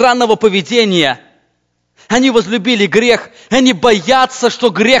их странного поведения – они возлюбили грех, и они боятся, что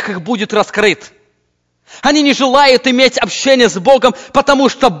грех их будет раскрыт. Они не желают иметь общение с Богом, потому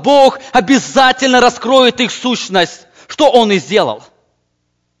что Бог обязательно раскроет их сущность, что Он и сделал.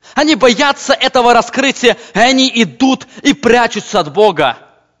 Они боятся этого раскрытия, и они идут и прячутся от Бога,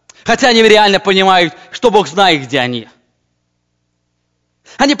 хотя они реально понимают, что Бог знает, где они.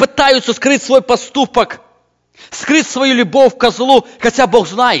 Они пытаются скрыть свой поступок, скрыть свою любовь к злу, хотя Бог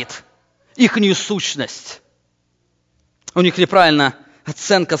знает ихнюю сущность. У них неправильная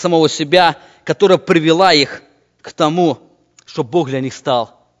оценка самого себя, которая привела их к тому, что Бог для них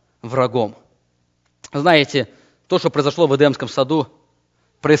стал врагом. Знаете, то, что произошло в Эдемском саду,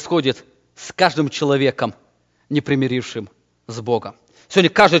 происходит с каждым человеком, не примирившим с Богом. Сегодня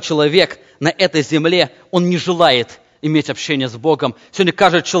каждый человек на этой земле, он не желает иметь общение с Богом. Сегодня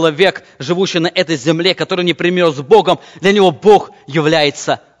каждый человек, живущий на этой земле, который не примирен с Богом, для него Бог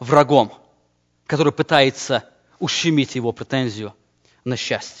является врагом, который пытается ущемить его претензию на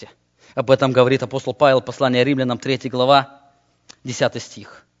счастье. Об этом говорит апостол Павел, послание Римлянам, 3 глава, 10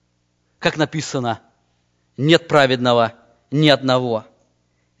 стих. Как написано: «Нет праведного ни одного,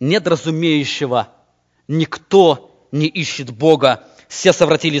 нет разумеющего, никто не ищет Бога, все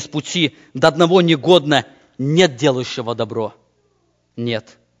совратились с пути, до одного негодно, нет делающего добро,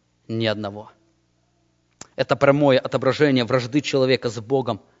 нет ни одного». Это прямое отображение вражды человека с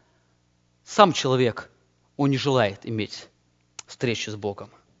Богом. Сам человек, он не желает иметь встречи с Богом.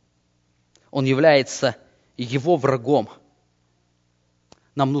 Он является его врагом.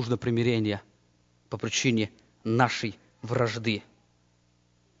 Нам нужно примирение по причине нашей вражды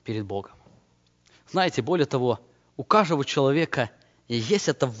перед Богом. Знаете, более того, у каждого человека есть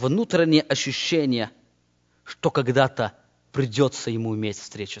это внутреннее ощущение, что когда-то придется ему иметь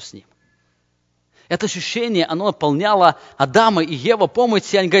встречу с Ним. Это ощущение, оно наполняло Адама и Еву.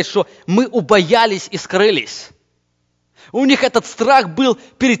 Помните, они говорят, что мы убоялись и скрылись. У них этот страх был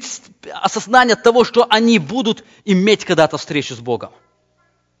перед осознанием того, что они будут иметь когда-то встречу с Богом.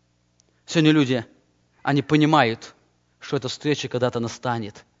 Сегодня люди, они понимают, что эта встреча когда-то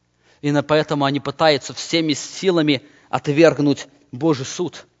настанет. И поэтому они пытаются всеми силами отвергнуть Божий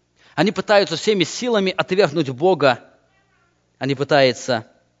суд. Они пытаются всеми силами отвергнуть Бога. Они пытаются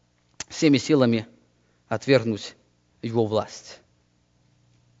всеми силами отвергнуть Его власть.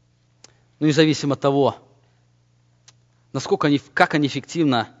 Но независимо от того, как они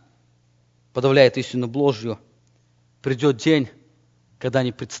эффективно подавляют истину ложью, придет день, когда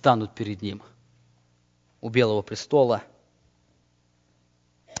они предстанут перед Ним у Белого престола,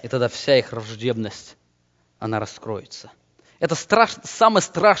 и тогда вся их враждебность, она раскроется. Это самое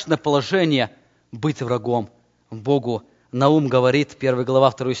страшное положение — быть врагом Богу. Наум говорит, 1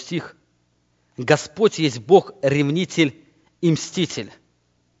 глава, 2 стих: «Господь есть Бог, ревнитель и мститель.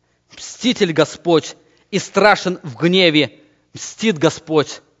 Мститель Господь и страшен в гневе, мстит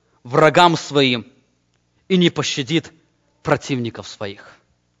Господь врагам своим и не пощадит противников своих».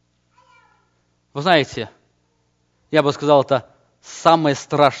 Вы знаете, я бы сказал, это самое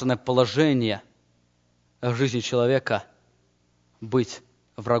страшное положение в жизни человека — быть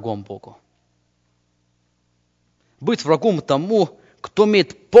врагом Богу. Быть врагом тому, кто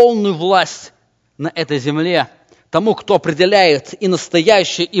имеет полную власть на этой земле, тому, кто определяет и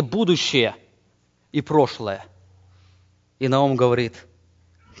настоящее, и будущее, и прошлое. И Наум говорит: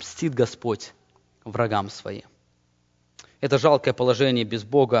 мстит Господь врагам своим. Это жалкое положение без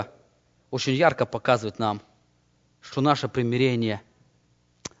Бога очень ярко показывает нам, что наше примирение,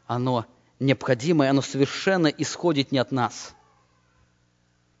 оно необходимое, оно совершенно исходит не от нас.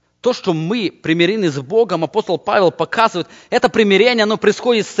 То, что мы примирены с Богом, апостол Павел показывает, это примирение, оно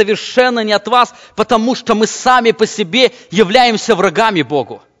происходит совершенно не от вас, потому что мы сами по себе являемся врагами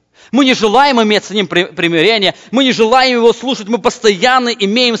Богу. Мы не желаем иметь с Ним примирение, мы не желаем Его слушать, мы постоянно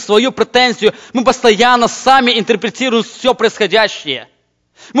имеем свою претензию, мы постоянно сами интерпретируем все происходящее.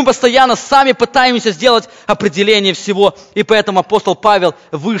 Мы постоянно сами пытаемся сделать определение всего, и поэтому апостол Павел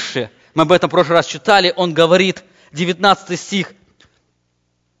выше, мы об этом в прошлый раз читали, он говорит, 19 стих: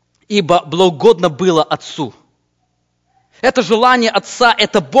 «Ибо благоугодно было Отцу». Это желание Отца,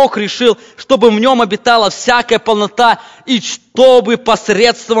 это Бог решил, чтобы в Нем обитала всякая полнота, и чтобы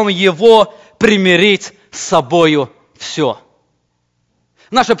посредством Его примирить с собою все.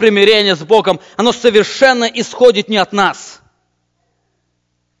 Наше примирение с Богом, оно совершенно исходит не от нас.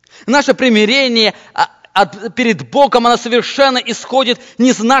 Наше примирение перед Богом, оно совершенно исходит не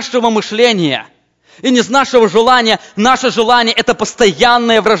из нашего мышления и не из нашего желания. Наше желание – это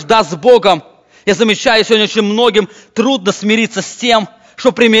постоянная вражда с Богом. Я замечаю, сегодня очень многим трудно смириться с тем,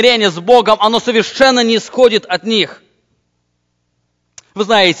 что примирение с Богом, оно совершенно не исходит от них. Вы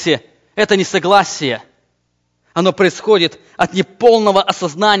знаете, это несогласие, оно происходит от неполного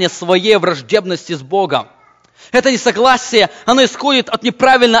осознания своей враждебности с Богом. Это несогласие, оно исходит от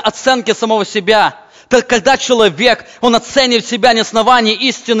неправильной оценки самого себя. Так, когда человек, он оценивает себя не на основании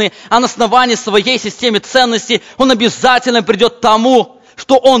истины, а на основании своей системы ценностей, он обязательно придет к тому,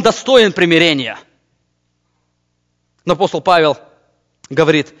 что он достоин примирения. Но апостол Павел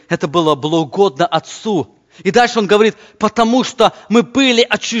говорит, это было угодно Отцу. И дальше он говорит, потому что мы были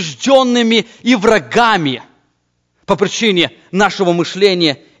отчужденными и врагами по причине нашего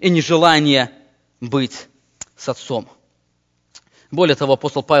мышления и нежелания быть с Отцом. Более того,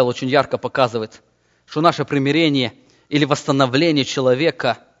 апостол Павел очень ярко показывает, что наше примирение или восстановление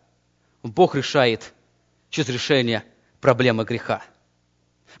человека Бог решает через решение проблемы греха.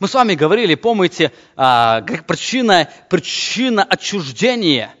 Мы с вами говорили, помните, причина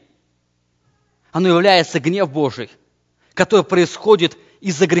отчуждения, оно является гнев Божий, который происходит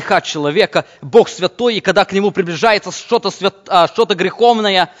из-за греха человека. Бог святой, и когда к нему приближается что-то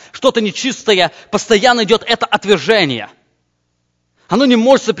греховное, что-то нечистое, постоянно идет это отвержение. Оно не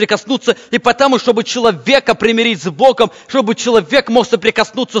может соприкоснуться, и потому, чтобы человека примирить с Богом, чтобы человек мог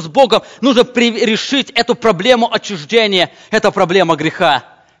соприкоснуться с Богом, нужно решить эту проблему отчуждения, это проблема греха,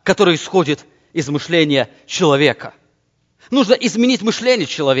 которая исходит из мышления человека. Нужно изменить мышление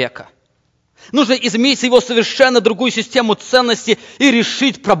человека. Нужно изменить его совершенно другую систему ценностей и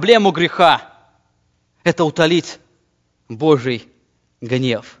решить проблему греха. Это утолить Божий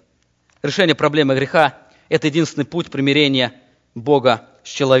гнев. Решение проблемы греха – это единственный путь примирения Бога с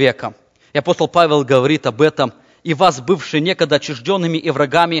человеком. И апостол Павел говорит об этом. «И вас, бывшие некогда отчужденными и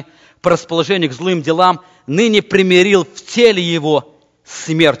врагами по расположению к злым делам, ныне примирил в теле его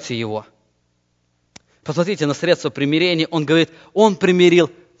смерти его». Посмотрите на средство примирения. Он говорит, он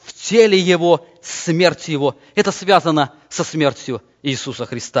примирил в теле его смерть его. Это связано со смертью Иисуса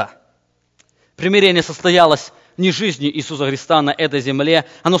Христа. Примирение состоялось не жизнью Иисуса Христа на этой земле,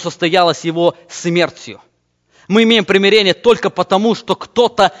 оно состоялось его смертью. Мы имеем примирение только потому, что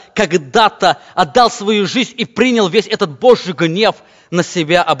кто-то когда-то отдал свою жизнь и принял весь этот Божий гнев на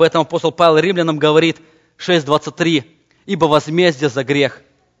себя. Об этом апостол Павел Римлянам говорит 6:23. «Ибо возмездие за грех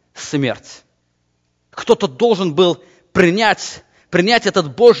 – смерть». Кто-то должен был принять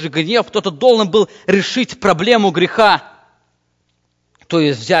этот Божий гнев, кто-то должен был решить проблему греха, то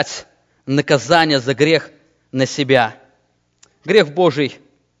есть взять наказание за грех на себя. Грех Божий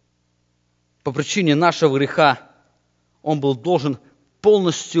по причине нашего греха, он был должен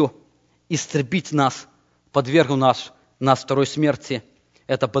полностью истребить нас, подвергнув нас второй смерти.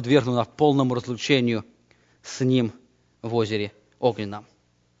 Это подвергнув нас полному разлучению с Ним в озере огненном.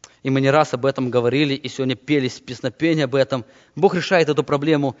 И мы не раз об этом говорили, и сегодня пели песнопения об этом. Бог решает эту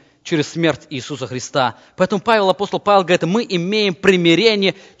проблему через смерть Иисуса Христа. Поэтому апостол Павел говорит, мы имеем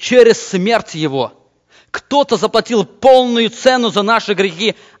примирение через смерть Его. Кто-то заплатил полную цену за наши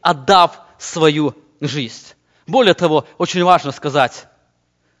грехи, отдав свою жизнь. Более того, очень важно сказать,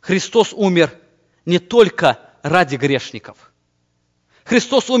 Христос умер не только ради грешников.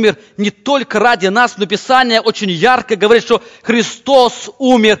 Христос умер не только ради нас, но Писание очень ярко говорит, что Христос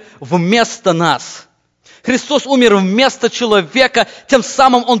умер вместо нас. Христос умер вместо человека, тем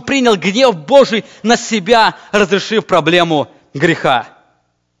самым Он принял гнев Божий на себя, разрешив проблему греха.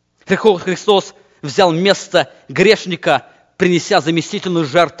 Христос взял место грешника, принеся заместительную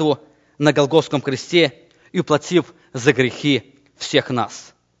жертву на Голгофском кресте и уплатив за грехи всех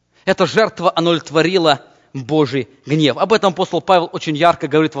нас. Эта жертва, она удовлетворила Божий гнев. Об этом апостол Павел очень ярко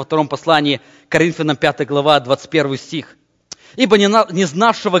говорит во втором послании Коринфянам 5 глава, 21 стих. «Ибо не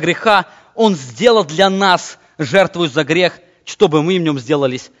знавшего греха Он сделал для нас жертву за грех, чтобы мы в нем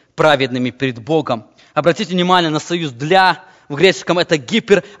сделались праведными перед Богом». Обратите внимание на союз «для», в греческом это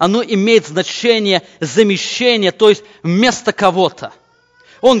гипер, оно имеет значение замещения, то есть вместо кого-то.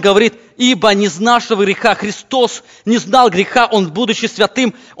 Он говорит, ибо не знавшего греха, Христос не знал греха, Он, будучи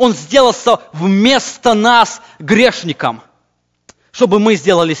святым, Он сделался вместо нас грешником, чтобы мы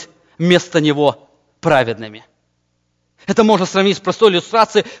сделались вместо Него праведными. Это можно сравнить с простой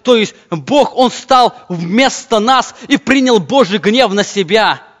иллюстрацией, то есть Бог, Он стал вместо нас и принял Божий гнев на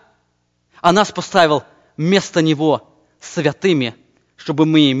себя, а нас поставил вместо Него святыми, чтобы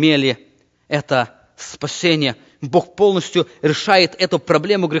мы имели это спасение. Бог полностью решает эту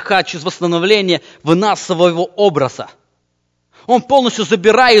проблему греха через восстановление в нас своего образа. Он полностью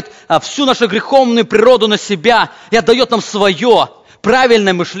забирает всю нашу греховную природу на себя и отдает нам свое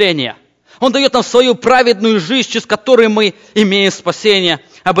правильное мышление. Он дает нам свою праведную жизнь, через которую мы имеем спасение.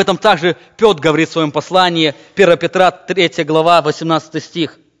 Об этом также Петр говорит в своем послании, 1 Петра 3 глава, 18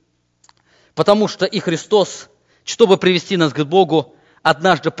 стих. «Потому что и Христос, чтобы привести нас к Богу,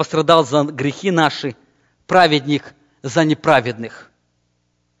 однажды пострадал за грехи наши, праведник за неправедных.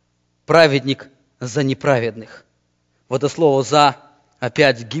 Праведник за неправедных. Вот это слово «за»,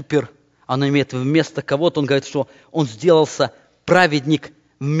 опять гипер, оно имеет вместо кого-то, он говорит, что он сделался праведник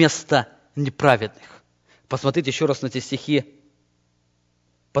вместо неправедных. Посмотрите еще раз на эти стихи.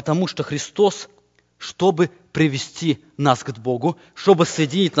 Потому что Христос, чтобы привести нас к Богу, чтобы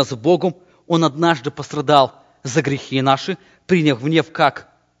соединить нас с Богом, Он однажды пострадал за грехи наши, приняв гнев как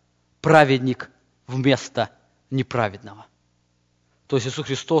праведник вместо неправедного. То есть Иисус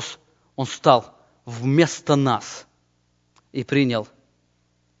Христос, Он стал вместо нас и принял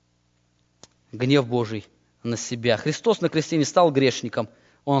гнев Божий на себя. Христос на кресте не стал грешником,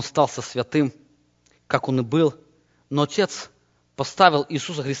 Он остался святым, как Он и был. Но Отец поставил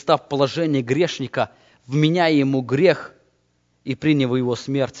Иисуса Христа в положение грешника, вменяя Ему грех и приняв Его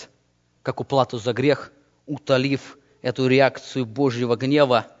смерть, как уплату за грех, утолив эту реакцию Божьего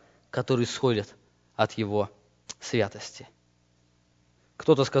гнева, который исходит от Его святости.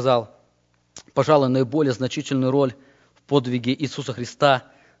 Кто-то сказал, пожалуй, наиболее значительную роль в подвиге Иисуса Христа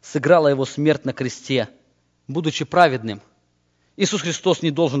сыграла Его смерть на кресте. Будучи праведным, Иисус Христос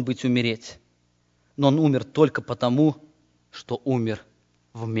не должен быть умереть, но Он умер только потому, что умер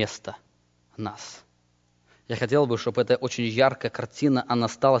вместо нас. Я хотел бы, чтобы эта очень яркая картина, она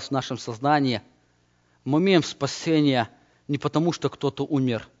осталась в нашем сознании. Мы имеем спасение не потому, что кто-то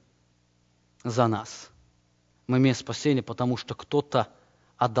умер за нас. Мы имеем спасение, потому что кто-то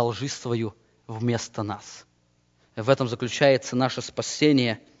отдал жизнь свою вместо нас. И в этом заключается наше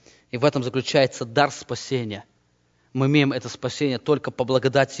спасение, и в этом заключается дар спасения. Мы имеем это спасение только по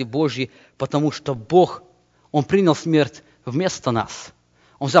благодати Божьей, потому что Бог, Он принял смерть вместо нас.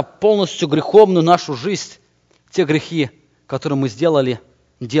 Он взял полностью греховную нашу жизнь, те грехи, которые мы сделали,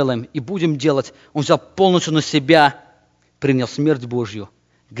 делаем и будем делать. Он взял полностью на себя, принял смерть Божью,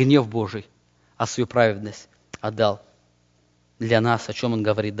 гнев Божий, а свою праведность отдал для нас, о чем он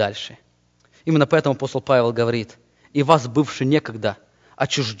говорит дальше. Именно поэтому апостол Павел говорит, «И вас, бывшие некогда,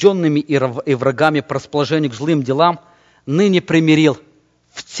 отчужденными и врагами по расположению к злым делам, ныне примирил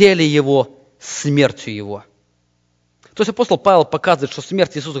в теле Его смертью Его». То есть апостол Павел показывает, что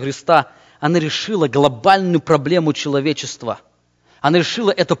смерть Иисуса Христа, она решила глобальную проблему человечества. Она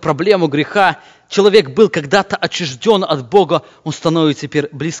решила эту проблему греха. Человек был когда-то отчужден от Бога, он становится теперь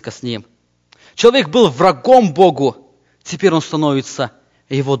близко с Ним. Человек был врагом Богу, теперь он становится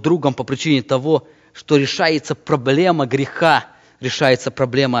Его другом по причине того, что решается проблема греха, решается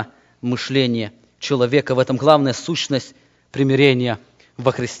проблема мышления человека. В этом главная сущность примирения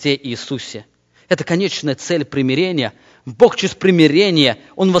во Христе Иисусе. Это конечная цель примирения. Бог через примирение,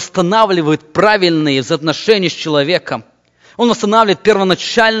 Он восстанавливает правильные взаимоотношения с человеком. Он восстанавливает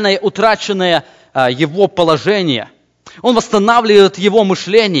первоначальное утраченное его положение. Он восстанавливает его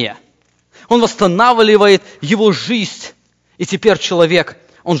мышление. Он восстанавливает его жизнь. И теперь человек,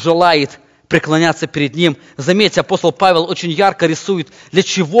 он желает преклоняться перед Ним. Заметьте, апостол Павел очень ярко рисует, для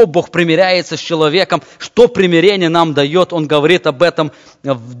чего Бог примиряется с человеком, что примирение нам дает. Он говорит об этом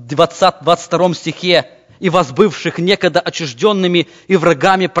в 22 стихе. «И вас, бывших некогда отчужденными и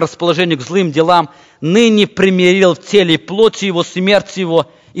врагами по расположению к злым делам, ныне примирил в теле и плоти Его, смерть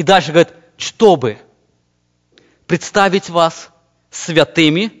Его». И дальше говорит, чтобы представить вас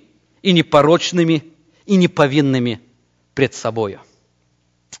святыми и непорочными и неповинными пред собою.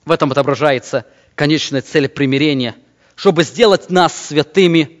 В этом отображается конечная цель примирения, чтобы сделать нас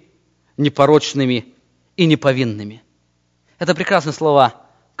святыми, непорочными и неповинными. Это прекрасные слова,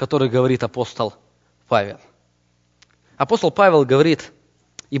 которые говорит апостол Павел. Апостол Павел говорит,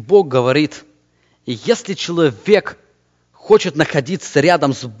 и Бог говорит, и если человек хочет находиться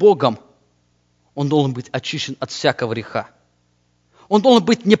рядом с Богом, он должен быть очищен от всякого греха. Он должен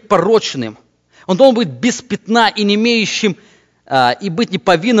быть непорочным, он должен быть без пятна и не имеющим, и быть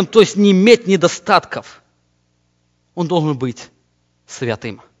неповинным, то есть не иметь недостатков. Он должен быть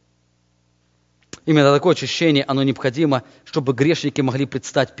святым. Именно такое очищение, оно необходимо, чтобы грешники могли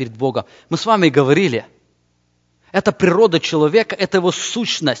предстать перед Богом. Мы с вами говорили, это природа человека, это его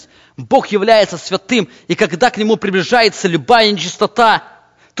сущность. Бог является святым, и когда к Нему приближается любая нечистота,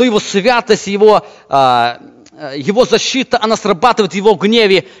 то Его святость, Его защита, она срабатывает в Его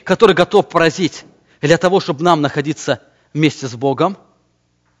гневе, который готов поразить. И для того, чтобы нам находиться вместе с Богом,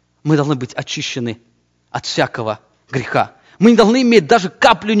 мы должны быть очищены от всякого греха. Мы не должны иметь даже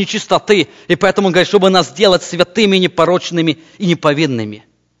каплю нечистоты. И поэтому он говорит, чтобы нас сделать святыми, непорочными и неповинными.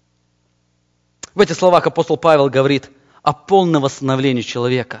 В этих словах апостол Павел говорит о полном восстановлении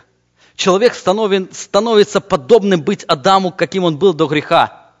человека. Человек становится подобным быть Адаму, каким он был до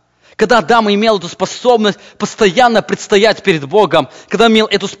греха. Когда Адам имел эту способность постоянно предстоять перед Богом, когда имел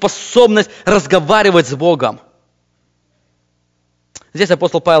эту способность разговаривать с Богом. Здесь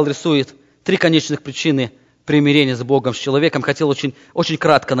апостол Павел рисует 3 конечных причины примирения с Богом, с человеком. Хотел очень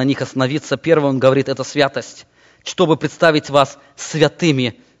кратко на них остановиться. Первое, он говорит, это святость. Чтобы представить вас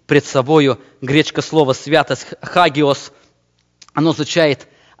святыми пред собою. Греческое слово «святость» хагиос, оно означает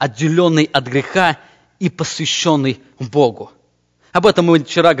отделенный от греха и посвященный Богу. Об этом мы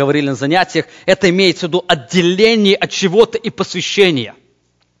вчера говорили на занятиях. Это имеется в виду отделение от чего-то и посвящение.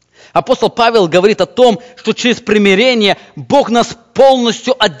 Апостол Павел говорит о том, что через примирение Бог нас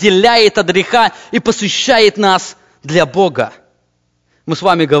полностью отделяет от греха и посвящает нас для Бога. Мы с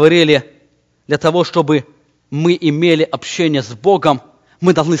вами говорили, для того, чтобы мы имели общение с Богом,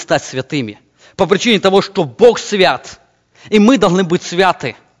 мы должны стать святыми. По причине того, что Бог свят, и мы должны быть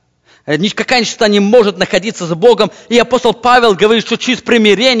святы. Никакая нищета не может находиться с Богом. И апостол Павел говорит, что через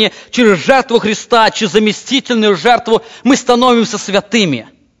примирение, через жертву Христа, через заместительную жертву мы становимся святыми.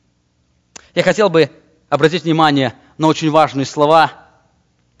 Я хотел бы обратить внимание на очень важные слова,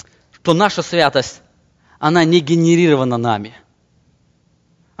 что наша святость, она не генерирована нами.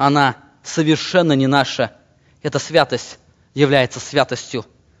 Она совершенно не наша. Эта святость является святостью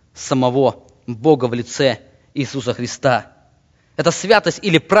самого Бога в лице Иисуса Христа. Это святость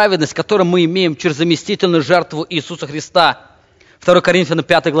или праведность, которую мы имеем через заместительную жертву Иисуса Христа. 2 Коринфянам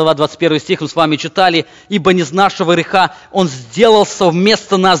 5 глава 21 стих мы с вами читали. «Ибо не из нашего греха Он сделался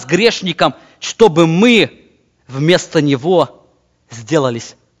вместо нас грешником, чтобы мы вместо Него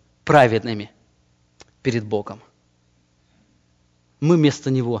сделались праведными перед Богом». Мы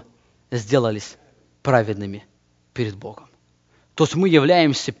вместо Него сделались праведными перед Богом. То есть мы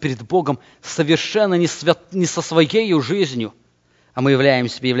являемся перед Богом совершенно не со своей жизнью, а мы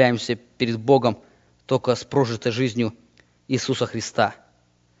являемся перед Богом только с прожитой жизнью Иисуса Христа.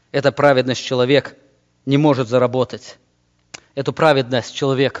 Эта праведность человек не может заработать. Эту праведность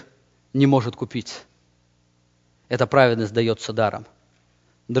человек не может купить. Эта праведность дается даром.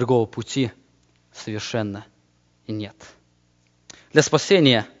 Другого пути совершенно нет. Для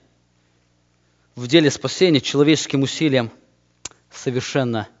спасения, в деле спасения человеческим усилиям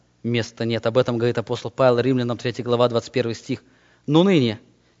совершенно места нет. Об этом говорит апостол Павел Римлянам 3 глава 21 стих. «Но ныне,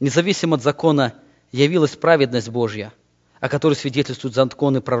 независимо от закона, явилась праведность Божья, о которой свидетельствуют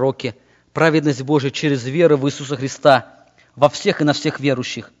законы и пророки, праведность Божья через веру в Иисуса Христа во всех и на всех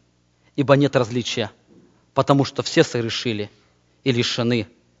верующих, ибо нет различия, потому что все согрешили и лишены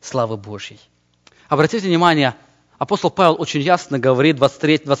славы Божьей». Обратите внимание, апостол Павел очень ясно говорит,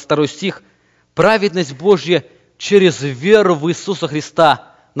 22 стих, праведность Божья через веру в Иисуса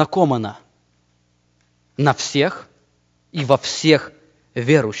Христа. На ком она? На всех и во всех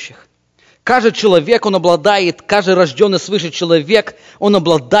верующих. Каждый человек, каждый рожденный свыше человек, он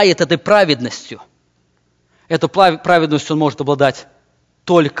обладает этой праведностью. Эту праведностью он может обладать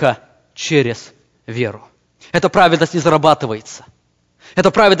только через веру. Эта праведность не зарабатывается.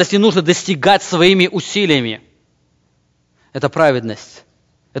 Эта праведность не нужно достигать своими усилиями. Эту праведность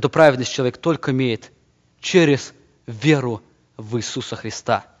человек только имеет через веру в Иисуса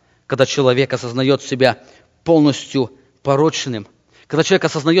Христа. Когда человек осознает себя полностью порочным, когда человек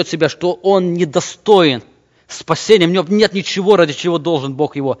осознает себя, что он недостоин спасения, в нем нет ничего, ради чего должен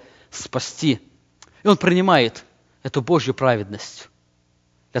Бог его спасти. И он принимает эту Божью праведность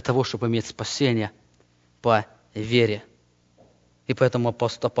для того, чтобы иметь спасение по вере. И поэтому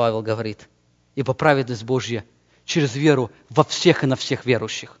апостол Павел говорит, ибо праведность Божья через веру во всех и на всех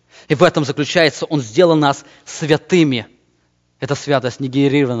верующих. И в этом заключается, Он сделал нас святыми. Эта святость не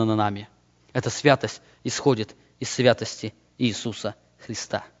генерирована нами. Эта святость исходит из святости Иисуса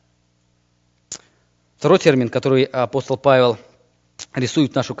Христа. Второй термин, который апостол Павел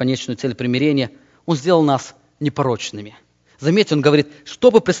рисует нашу конечную цель примирения, он сделал нас непорочными. Заметьте, он говорит,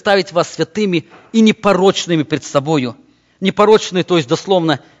 чтобы представить вас святыми и непорочными пред собою. Непорочные, то есть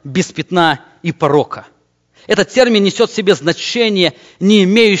дословно без пятна и порока. Этот термин несет в себе значение, не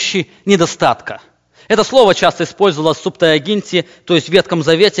имеющий недостатка. Это слово часто использовалось в Септуагинте, то есть в Ветхом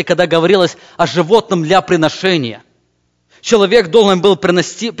Завете, когда говорилось о животном для приношения. Человек должен был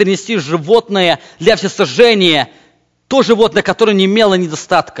принести животное для всесожжения, то животное, которое не имело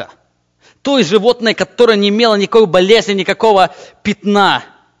недостатка. То животное, которое не имело никакой болезни, никакого пятна.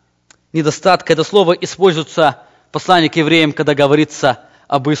 Недостатка. Это слово используется в послании к евреям, когда говорится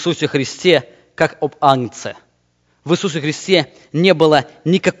об Иисусе Христе, как об агнце. В Иисусе Христе не было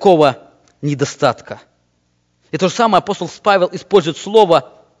никакого недостатка. И то же самое апостол Павел использует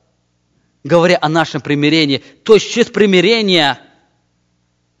слово, говоря о нашем примирении. То есть через примирение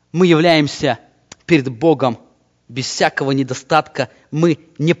мы являемся перед Богом без всякого недостатка, мы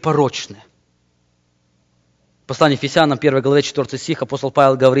непорочны. Послание Ефесянам, 1 главе, 4 стих, апостол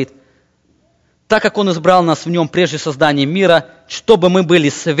Павел говорит: «Так как Он избрал нас в Нем прежде создания мира, чтобы мы были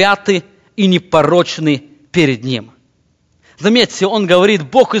святы и непорочны перед Ним». Заметьте, он говорит,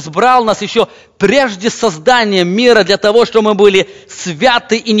 Бог избрал нас еще прежде создания мира для того, чтобы мы были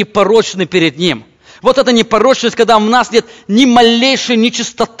святы и непорочны перед Ним. Вот эта непорочность, когда в нас нет ни малейшей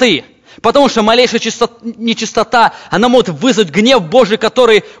нечистоты. Потому что малейшая нечистота, она может вызвать гнев Божий,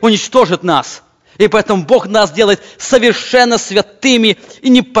 который уничтожит нас. И поэтому Бог нас делает совершенно святыми и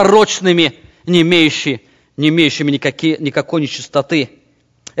непорочными, не имеющими никакой нечистоты.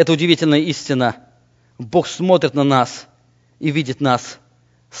 Это удивительная истина. Бог смотрит на нас и видит нас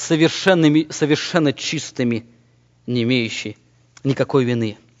совершенно чистыми, не имеющими никакой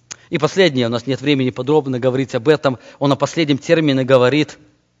вины. И последнее, у нас нет времени подробно говорить об этом, он о последнем термине говорит,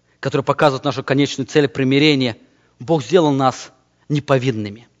 который показывает нашу конечную цель примирения. Бог сделал нас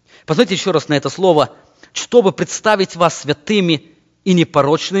неповинными. Посмотрите еще раз на это слово, чтобы представить вас святыми и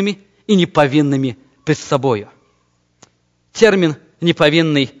непорочными, и неповинными пред собою. Термин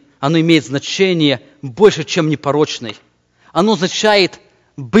 «неповинный», оно имеет значение больше, чем «непорочный». Оно означает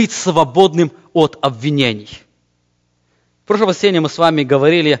быть свободным от обвинений. В прошлое воскресенье мы с вами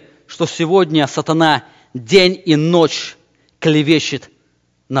говорили, что сегодня сатана день и ночь клевещет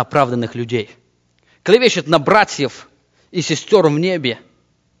на оправданных людей. Клевещет на братьев и сестер в небе.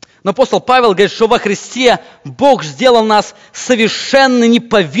 Но апостол Павел говорит, что во Христе Бог сделал нас совершенно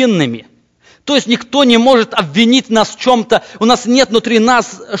неповинными. То есть никто не может обвинить нас в чем-то. У нас нет внутри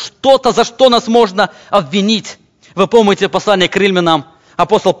нас что-то, за что нас можно обвинить. Вы помните послание к Римлянам?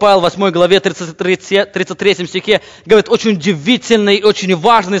 Апостол Павел в 8 главе 33 стихе говорит очень удивительные и очень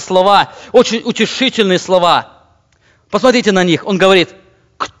важные слова, очень утешительные слова. Посмотрите на них. Он говорит,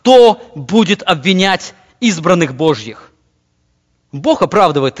 кто будет обвинять избранных Божьих? Бог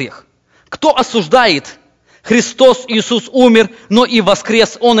оправдывает их. Кто осуждает? Христос Иисус умер, но и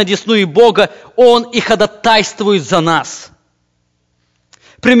воскрес Он одесную Бога, Он и ходатайствует за нас.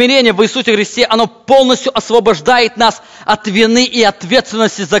 Примирение в Иисусе Христе, оно полностью освобождает нас от вины и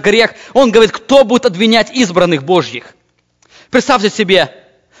ответственности за грех. Он говорит, кто будет обвинять избранных Божьих. Представьте себе,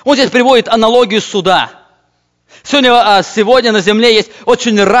 он здесь приводит аналогию суда. Сегодня на земле есть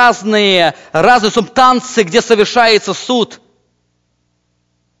очень разные субстанции, где совершается суд.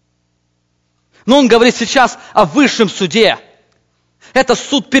 Но он говорит сейчас о высшем суде. Это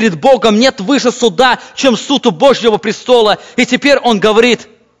суд перед Богом. Нет выше суда, чем суд у Божьего престола. И теперь он говорит,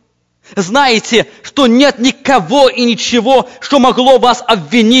 знаете, что нет никого и ничего, что могло вас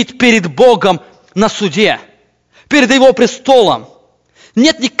обвинить перед Богом на суде, перед Его престолом.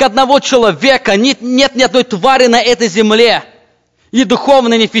 Нет ни одного человека, нет ни одной твари на этой земле, ни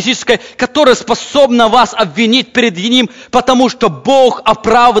духовной, ни физической, которая способна вас обвинить перед Ним, потому что Бог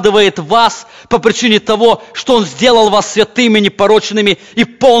оправдывает вас по причине того, что Он сделал вас святыми, непорочными и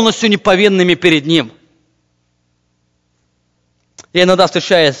полностью неповинными перед Ним. Я иногда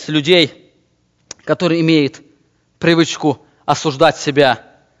встречаюсь с людей, которые имеют привычку осуждать себя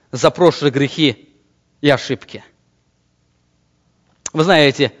за прошлые грехи и ошибки. Вы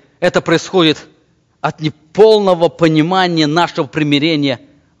знаете, это происходит от неполного понимания нашего примирения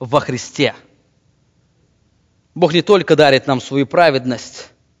во Христе. Бог не только дарит нам свою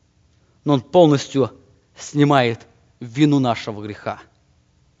праведность, но Он полностью снимает вину нашего греха.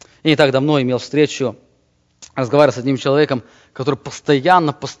 И не так давно имел встречу, разговаривал с одним человеком, который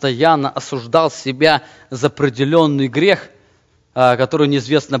постоянно осуждал себя за определенный грех, который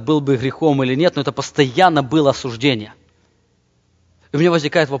неизвестно, был бы грехом или нет, но это постоянно было осуждение. И у меня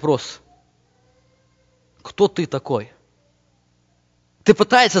возникает вопрос, кто ты такой? Ты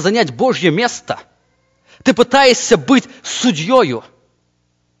пытаешься занять Божье место? Ты пытаешься быть судьею?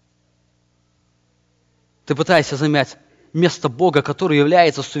 Ты пытаешься занять место Бога, который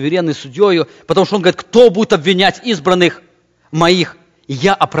является суверенной судьею, потому что Он говорит, кто будет обвинять избранных моих?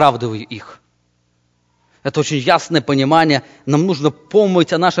 Я оправдываю их. Это очень ясное понимание. Нам нужно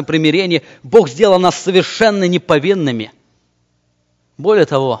помнить о нашем примирении. Бог сделал нас совершенно неповинными. Более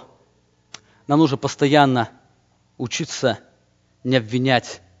того, нам нужно постоянно учиться не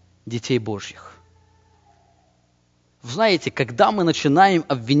обвинять детей Божьих. Вы знаете, когда мы начинаем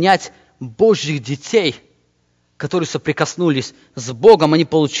обвинять Божьих детей, которые соприкоснулись с Богом, они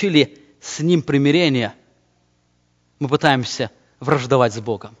получили с Ним примирение, мы пытаемся враждовать с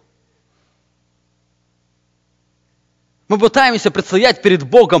Богом. Мы пытаемся предстоять перед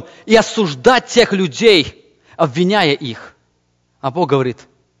Богом и осуждать тех людей, обвиняя их. А Бог говорит,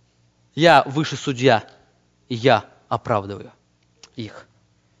 я выше судья, и я оправдываю их.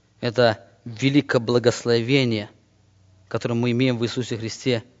 Это великое благословение которое мы имеем в Иисусе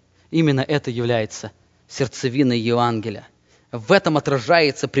Христе, именно это является сердцевиной Евангелия. В этом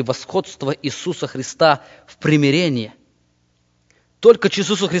отражается превосходство Иисуса Христа в примирении. Только через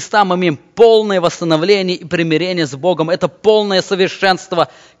Иисуса Христа мы имеем полное восстановление и примирение с Богом. Это полное совершенство,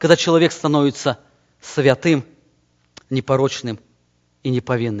 когда человек становится святым, непорочным и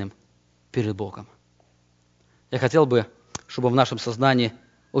неповинным перед Богом. Я хотел бы, чтобы в нашем сознании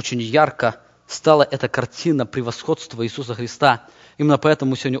очень ярко стала эта картина превосходства Иисуса Христа. Именно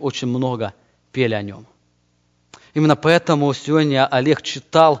поэтому мы сегодня очень много пели о Нем. Именно поэтому сегодня Олег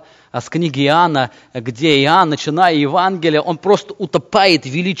читал с книги Иоанна, где Иоанн, начиная Евангелие, он просто утопает в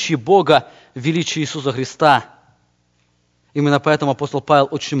величии Бога, в величии Иисуса Христа. Именно поэтому апостол Павел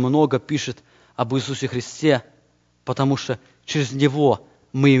очень много пишет об Иисусе Христе, потому что через Него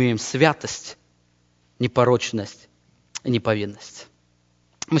мы имеем святость, непорочность и неповинность.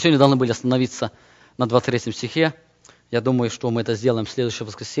 Мы сегодня должны были остановиться на 23 стихе. Я думаю, что мы это сделаем в следующее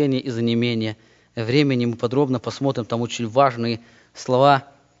воскресенье из-за неимения времени. Мы подробно посмотрим, там очень важные слова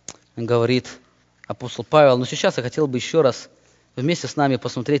говорит апостол Павел. Но сейчас я хотел бы еще раз вместе с нами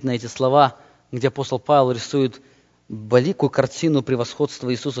посмотреть на эти слова, где апостол Павел рисует великую картину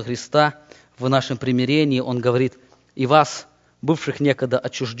превосходства Иисуса Христа в нашем примирении. Он говорит: «И вас, бывших некогда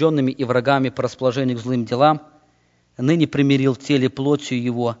отчужденными и врагами по расположению к злым делам, ныне примирил в теле плотью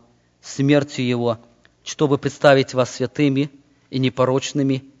Его, смертью Его, чтобы представить вас святыми и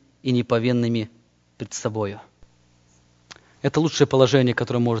непорочными и неповинными пред собою». Это лучшее положение,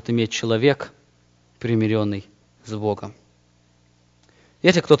 которое может иметь человек, примиренный с Богом.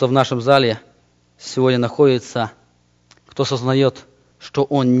 Если кто-то в нашем зале сегодня находится, кто сознает, что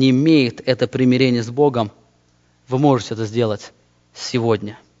он не имеет это примирение с Богом, вы можете это сделать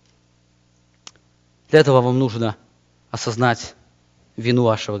сегодня. Для этого вам нужно осознать вину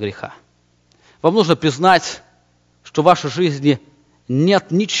вашего греха. Вам нужно признать, что в вашей жизни нет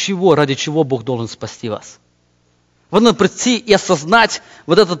ничего, ради чего Бог должен спасти вас. Вам нужно прийти и осознать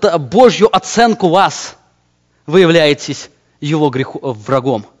вот эту Божью оценку вас. Вы являетесь Его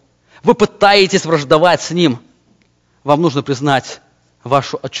врагом. Вы пытаетесь враждовать с Ним. Вам нужно признать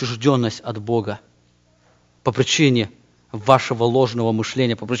вашу отчужденность от Бога по причине вашего ложного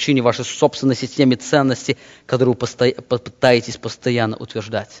мышления, по причине вашей собственной системы ценностей, которую вы пытаетесь постоянно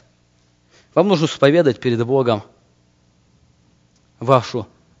утверждать. Вам нужно исповедать перед Богом вашу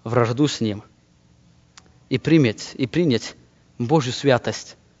вражду с Ним и принять Божью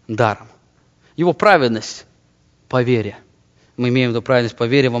святость даром. Его праведность по вере. Мы имеем эту праведность по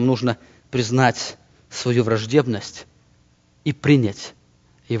вере, вам нужно признать свою враждебность и принять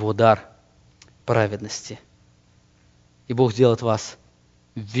Его дар праведности. И Бог сделает вас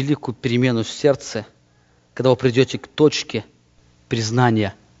великую перемену в сердце, когда вы придете к точке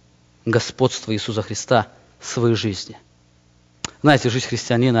признания господства Иисуса Христа в своей жизни. Знаете, жизнь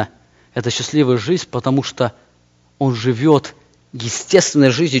христианина – это счастливая жизнь, потому что он живет естественной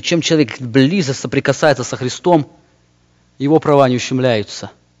жизнью. Чем человек близко соприкасается со Христом, его права не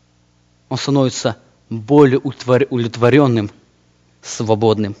ущемляются. Он становится более удовлетворенным,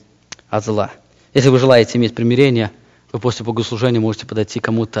 свободным от зла. Если вы желаете иметь примирение, вы после богослужения можете подойти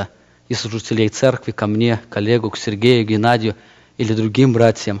кому-то из служителей церкви, ко мне, коллегу, к Сергею, Геннадию или другим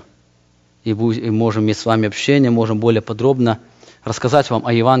братьям. И можем иметь с вами общение, можем более подробно рассказать вам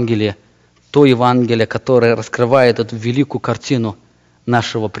о Евангелии, то Евангелие, которое раскрывает эту великую картину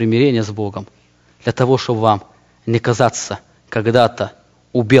нашего примирения с Богом, для того, чтобы вам не казаться когда-то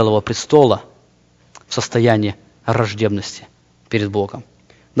у Белого престола в состоянии враждебности перед Богом.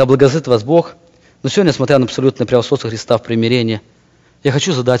 Да благословит вас Бог. Но сегодня, смотря на абсолютное превосходство Христа в примирении, я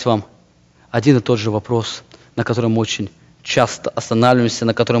хочу задать вам один и тот же вопрос, на котором мы очень часто останавливаемся,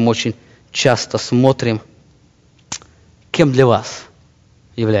 на котором мы очень часто смотрим. Кем для вас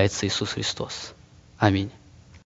является Иисус Христос? Аминь.